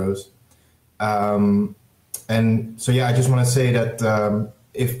distros. And so, yeah, I just want to say that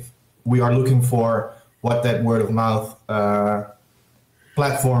if we are looking for what that word of mouth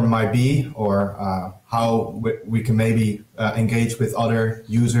platform might be, or how we can maybe engage with other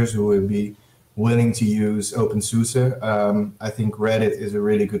users who would be willing to use openSUSE, I think Reddit is a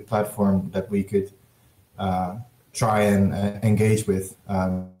really good platform that we could try and engage with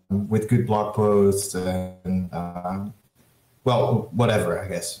good blog posts and well, whatever, I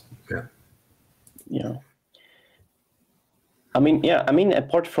guess. Yeah. I mean,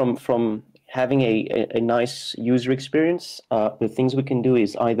 apart from having a nice user experience, the things we can do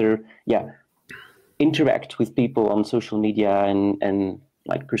is either, interact with people on social media and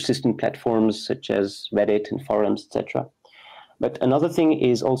persistent platforms such as Reddit and forums, etc. But another thing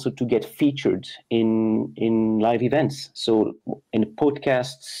is also to get featured in live events. So in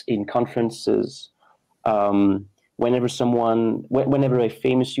podcasts, in conferences, whenever a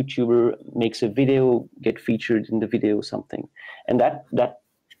famous YouTuber makes a video, get featured in the video or something. And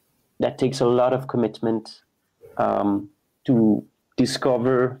that takes a lot of commitment to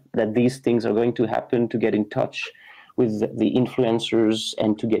discover that these things are going to happen, to get in touch with the influencers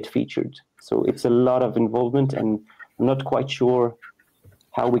and to get featured. So it's a lot of involvement, and I'm not quite sure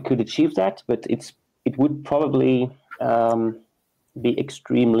how we could achieve that, but it would probably be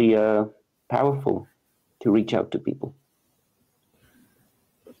extremely powerful to reach out to people.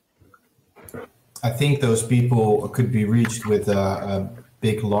 I think those people could be reached with a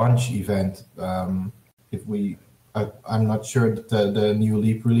big launch event. I'm not sure that the new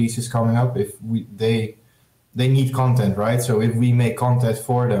Leap release is coming up. If they need content, right? So if we make content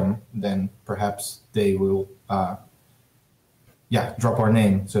for them, then perhaps they will, drop our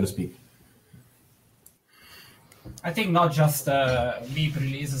name, so to speak. I think not just Leap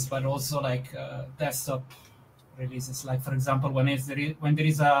releases, but also desktop releases. Like, for example, when there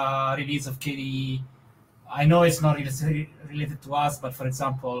is a release of KDE, I know it's not related to us, but for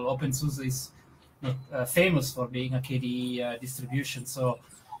example, openSUSE is not famous for being a KDE distribution. So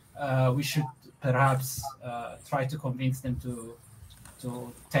we should perhaps try to convince them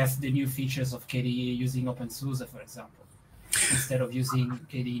to test the new features of KDE using openSUSE, for example, instead of using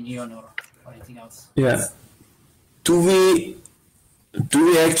KDE Neon or anything else. Yeah. Do we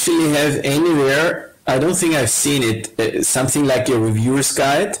actually have anywhere, I don't think I've seen it, something like a reviewer's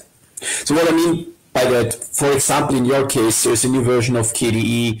guide? So what I mean by that, for example, in your case, there's a new version of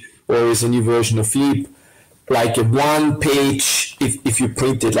KDE or there's a new version of Leap, like a one-page, if you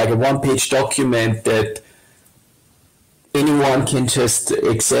print it, like a one-page document that anyone can just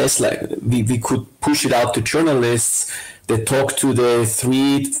access. Like we could push it out to journalists They talk to the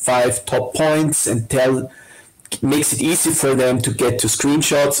 3-5 top points and makes it easy for them to get to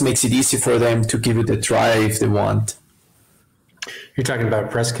screenshots, makes it easy for them to give it a try if they want. You're talking about a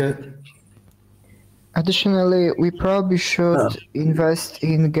press kit? Additionally, we probably should invest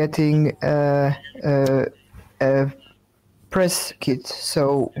in getting a press kit,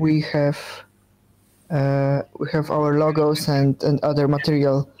 so we have our logos and other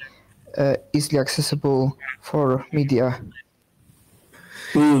material easily accessible for media.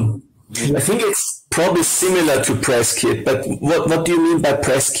 I think it's probably similar to press kit, but what do you mean by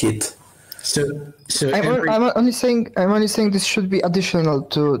press kit? I'm only saying this should be additional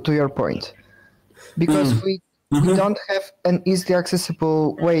to your point, because we don't have an easily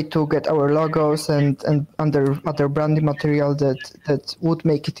accessible way to get our logos and other branding material that would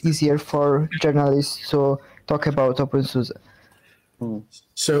make it easier for journalists to talk about openSUSE.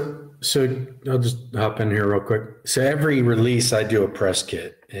 So I'll just hop in here real quick. So every release I do a press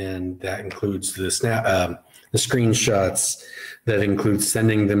kit, and that includes the screenshots, that includes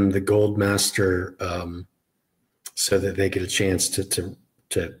sending them the gold master so that they get a chance to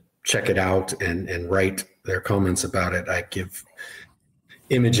check it out and write their comments about it. I give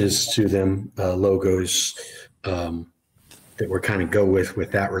images to them, logos that we're kind of go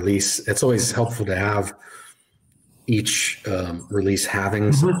with that release. It's always helpful to have each release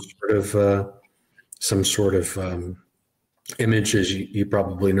having some sort of image. As you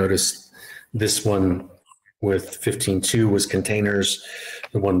probably noticed, this one with 15.2 was containers.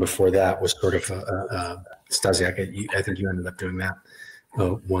 The one before that was sort of Stasiak, I think you ended up doing that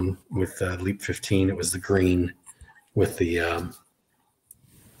one with Leap 15. It was the green with the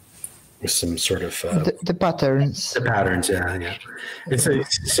with some sort of the patterns. The patterns, yeah. And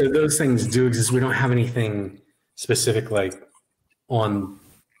so those things do exist. We don't have anything specific like on.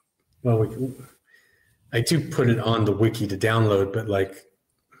 Well, I do put it on the wiki to download, but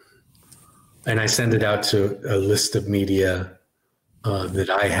and I send it out to a list of media that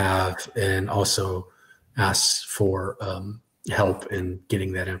I have, and also ask for help in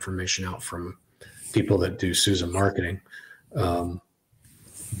getting that information out from people that do SUSE marketing.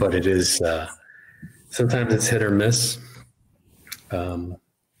 But it is sometimes it's hit or miss.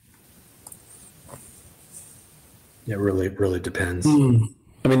 It really depends. I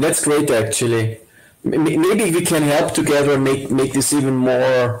mean, that's great, actually. Maybe we can help together make this even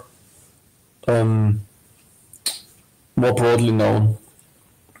more broadly known.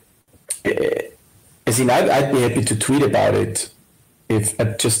 As in, I'd be happy to tweet about it if I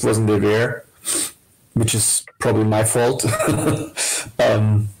just wasn't aware, which is probably my fault.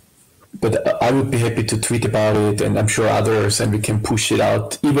 But I would be happy to tweet about it, and I'm sure others, and we can push it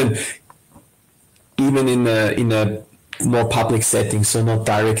out even in a more public setting, so not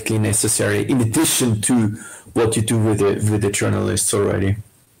directly necessary. In addition to what you do with the journalists already.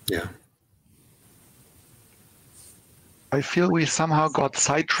 Yeah. I feel we somehow got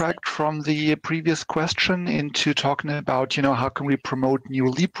sidetracked from the previous question into talking about, how can we promote new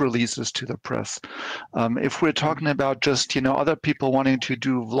Leap releases to the press? If we're talking about just, other people wanting to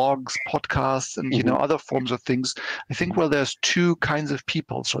do vlogs, podcasts, and, other forms of things, I think, there's two kinds of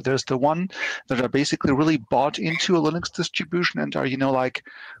people. So there's the one that are basically really bought into a Linux distribution and are,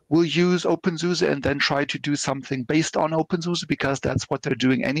 will use openSUSE and then try to do something based on openSUSE because that's what they're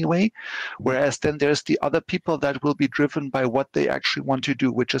doing anyway. Whereas then there's the other people that will be driven by what they actually want to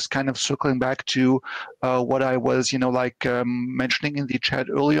do, which is kind of circling back to what I was, mentioning in the chat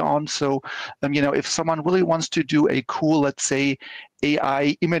earlier on. So, if someone really wants to do a cool, let's say,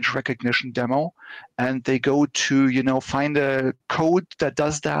 AI image recognition demo, and they go to, find a code that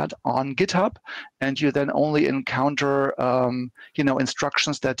does that on GitHub, and you then only encounter,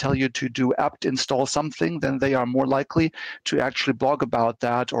 instructions that tell you to do apt install something, then they are more likely to actually blog about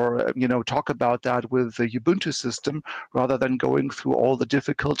that or, talk about that with the Ubuntu system rather than going through all the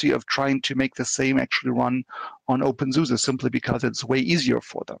difficulty of trying to make the same actually run on openSUSE simply because it's way easier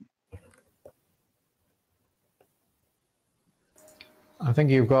for them. I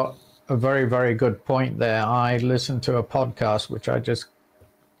think you've got a very, very good point there. I listened to a podcast which I just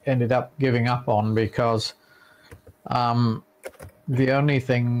ended up giving up on because the only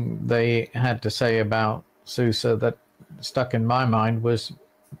thing they had to say about SUSE that stuck in my mind was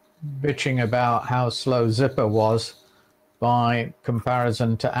bitching about how slow Zipper was by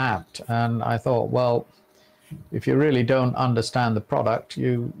comparison to apt. And I thought, well, if you really don't understand the product,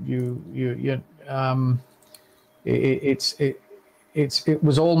 it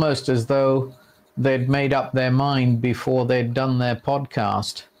was almost as though they'd made up their mind before they'd done their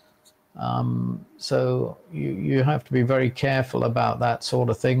podcast. So you have to be very careful about that sort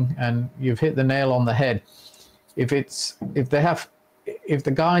of thing. And you've hit the nail on the head. if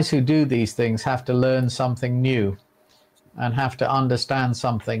the guys who do these things have to learn something new and have to understand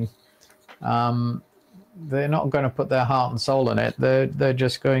something, they're not going to put their heart and soul in it. They're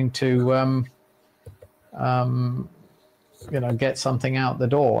just going to get something out the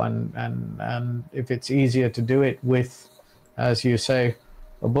door, and if it's easier to do it with, as you say,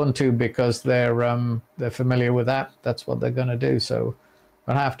 Ubuntu, because they're familiar with that, that's what they're going to do. So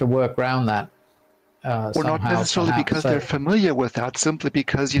we'll have to work around that. Or not necessarily because they're familiar with that, simply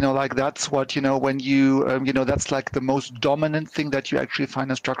because, like that's what, when you, that's like the most dominant thing that you actually find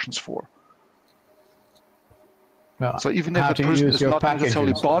instructions for. Well, so even if a person is not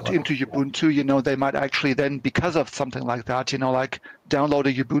necessarily bought into Ubuntu, they might actually then, because of something like that, like download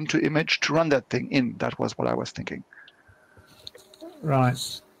a Ubuntu image to run that thing in. That was what I was thinking. Right.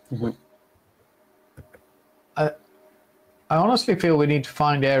 Mm-hmm. I honestly feel we need to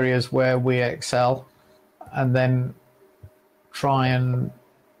find areas where we excel and then try and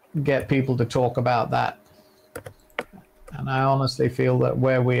get people to talk about that. And I honestly feel that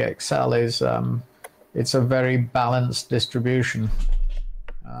where we excel is it's a very balanced distribution.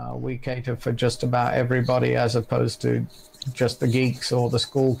 We cater for just about everybody, as opposed to just the geeks or the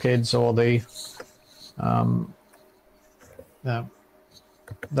school kids or the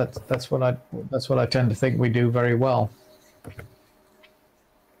that's what I tend to think we do very well.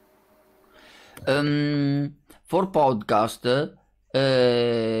 For podcast,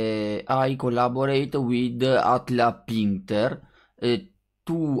 I collaborate with Atla Pinter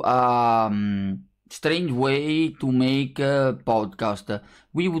to strange way to make a podcast.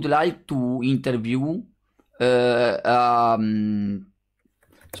 We would like to interview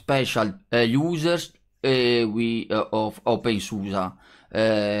special users of openSUSE.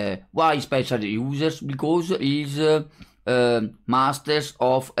 Why special users? Because is masters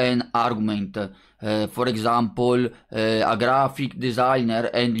of an argument. For example, a graphic designer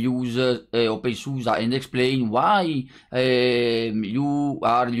and use openSUSE and explain why you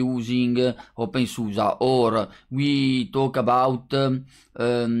are using openSUSE. Or we talk about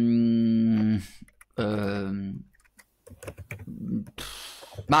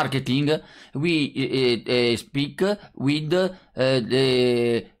marketing. We speak with the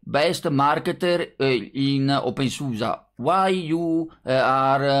best marketer in openSUSE. Why you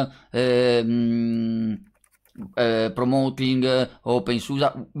are promoting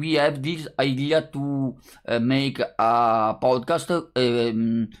openSUSE? We have this idea to make a podcast.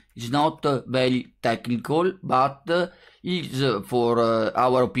 It's not very technical, but is for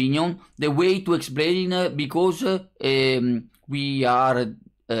our opinion the way to explain, because we are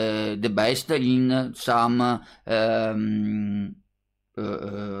the best in some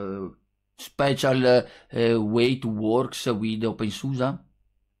special way to work with openSUSE.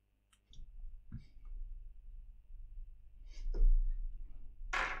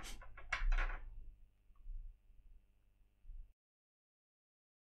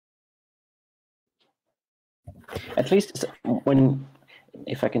 At least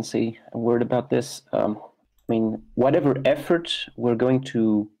if I can say a word about this, I mean, whatever effort we're going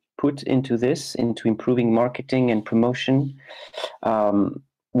to put into this, into improving marketing and promotion,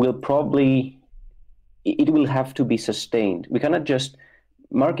 it will have to be sustained. We cannot just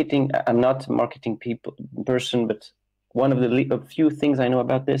marketing. I'm not a marketing person, but one of the few things I know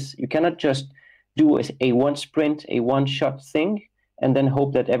about this, you cannot just do a one sprint, a one shot thing, and then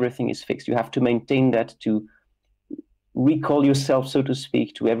hope that everything is fixed. You have to maintain that, to recall yourself, so to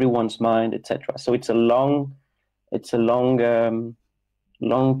speak, to everyone's mind, etc. So it's a long-term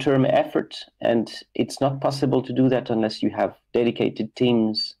effort, and it's not possible to do that unless you have dedicated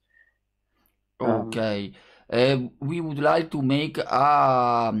teams. Okay. We would like to make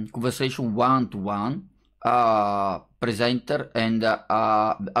a conversation one-to-one, presenter and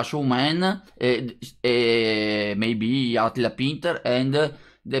a showman, maybe Attila Pinter, and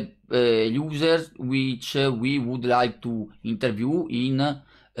the users which we would like to interview in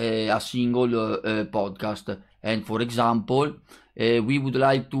a single podcast. And for example, we would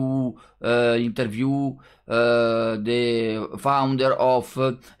like to interview the founder of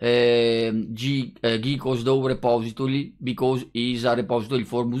Geekosdo repository, because it's a repository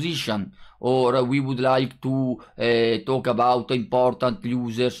for musicians. Or we would like to talk about important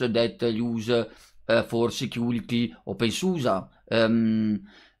users that use for security openSUSE.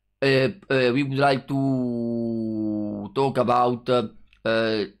 We would like to talk about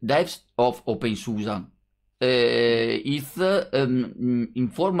devs of openSUSE. It's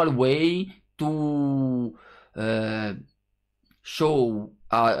informal way to show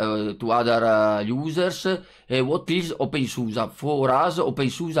to other users what is openSUSE. For us,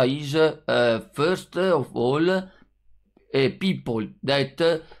 openSUSE is first of all people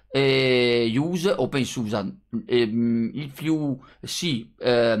that use openSUSE. If you see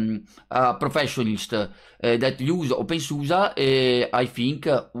a professionalist that use openSUSE, I think,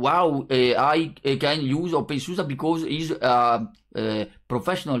 wow, I can use openSUSE because it's a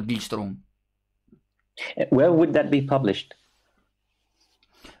professional distro. Where would that be published?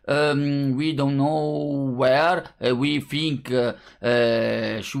 We don't know where. We think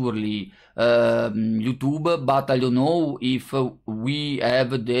surely YouTube, but I don't know if we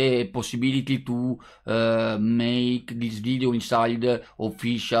have the possibility to make this video inside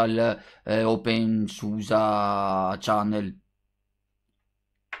official openSUSE channel.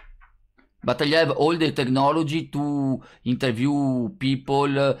 But I have all the technology to interview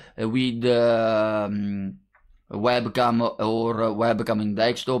people with webcam or webcam in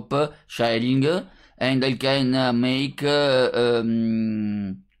desktop sharing, and I can make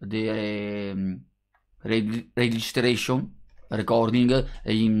the registration recording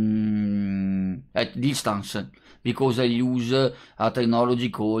at distance, because I use a technology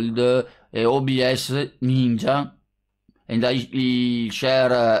called OBS Ninja, and I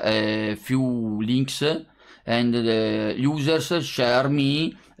share a few links, and the users share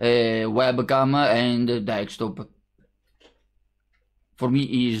me webcam and desktop. For me,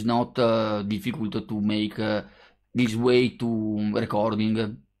 it is not difficult to make this way to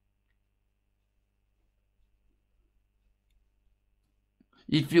recording.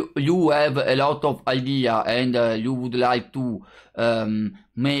 If you have a lot of idea and you would like to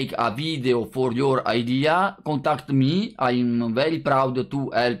make a video for your idea, contact me. I'm very proud to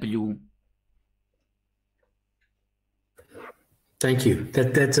help you. Thank you.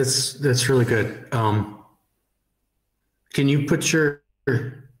 That's really good. Can you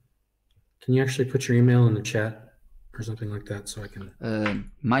actually put your email in the chat or something like that so I can?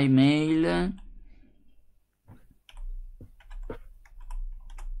 My mail.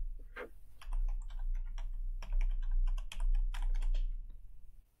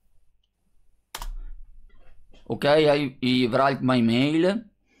 Okay, I write my mail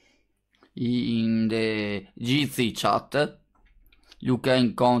in the GC chat. You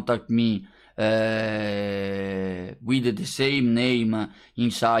can contact me with the same name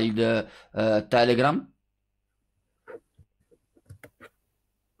inside Telegram.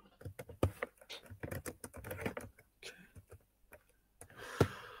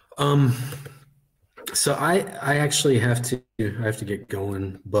 So I actually have to get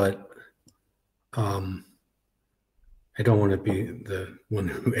going, but I don't want to be the one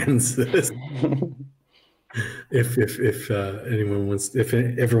who ends this. If anyone wants, if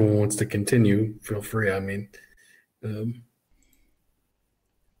everyone wants to continue, feel free. I mean,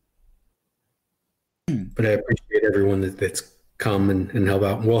 but I appreciate everyone that's come and help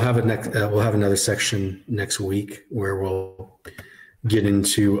out. We'll have another section next week where we'll get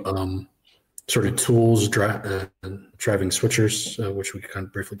into sort of tools driving switchers, which we kind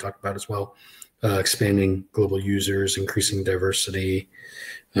of briefly talked about as well, expanding global users, increasing diversity,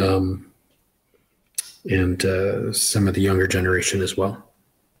 and some of the younger generation as well.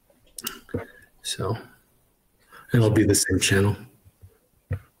 So it'll be the same channel.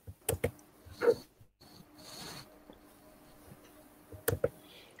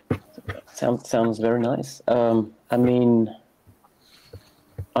 Sounds very nice. I mean,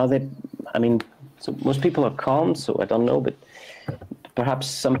 so most people are calm, so I don't know, but perhaps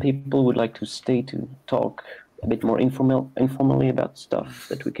some people would like to stay to talk a bit more informally about stuff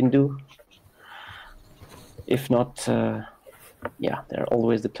that we can do. If not, yeah, there are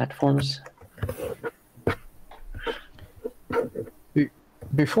always the platforms.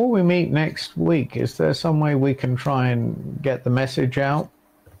 Before we meet next week, is there some way we can try and get the message out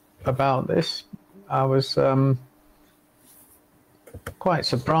about this? I was quite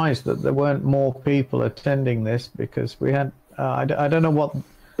surprised that there weren't more people attending this, because we had I don't know what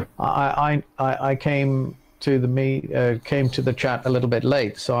I came to the chat a little bit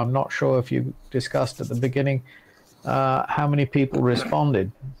late, so I'm not sure if you discussed at the beginning how many people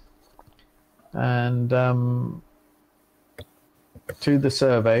responded and to the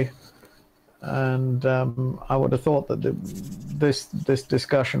survey, and I would have thought that this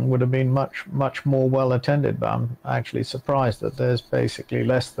discussion would have been much more well attended, but I'm actually surprised that there's basically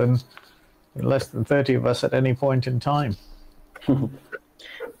less than 30 of us at any point in time.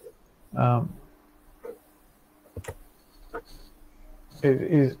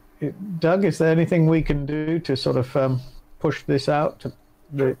 Doug, is there anything we can do to sort of push this out,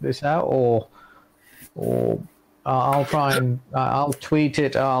 or I'll try and I'll tweet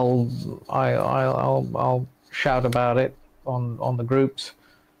it. I'll shout about it on the groups.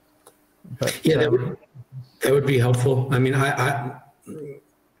 But yeah, that would be helpful. I mean, I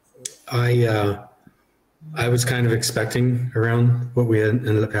was kind of expecting around what we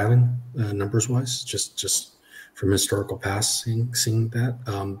ended up having numbers wise, just from historical past, seeing that.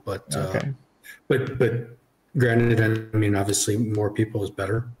 Okay. But granted, I mean, obviously more people is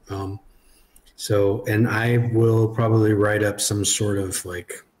better. So, and I will probably write up some sort of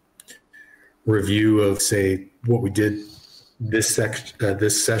like review of, say, what we did this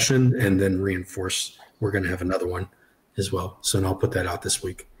session, and then reinforce we're going to have another one as well. So, and I'll put that out this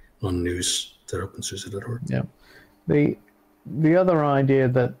week on news.opensuse.org. Yeah. The other idea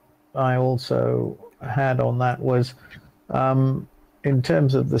that I also had on that was, in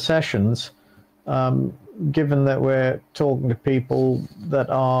terms of the sessions, given that we're talking to people that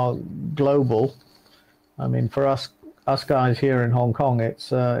are global, I mean, for us guys here in Hong Kong,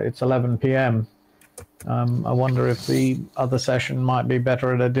 it's 11 p.m. I wonder if the other session might be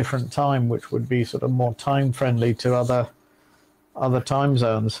better at a different time, which would be sort of more time friendly to other time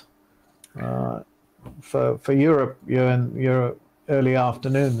zones. For Europe, you're early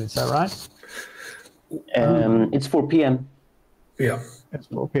afternoon, is that right? It's 4 p.m. Yeah. It's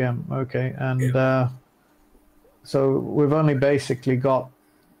 4 p.m. Okay, and so we've only basically got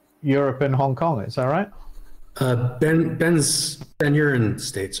Europe and Hong Kong. Is that right? Ben, you're in the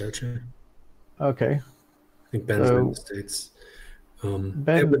States, aren't you? Okay. I think Ben's in the States.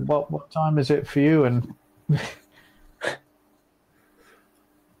 Ben, what time is it for you? And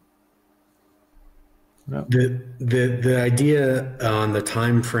no. The idea on the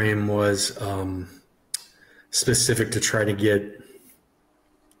time frame was specific to try to get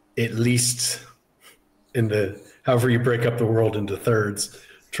at least in the, however you break up the world into thirds,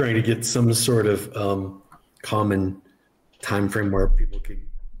 trying to get some sort of common time frame where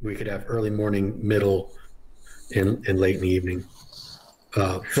we could have early morning, middle, and late in the evening.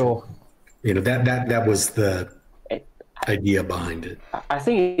 Sure. You know, that was the idea behind it. I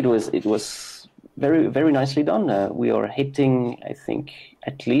think it was very, very nicely done. We are hitting, I think,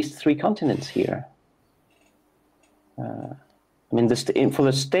 at least 3 continents here. I mean, for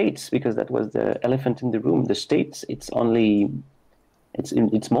the States, because that was the elephant in the room. The States, it's morning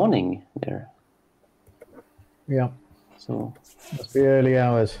there. Yeah. So must be early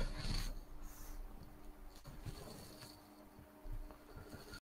hours.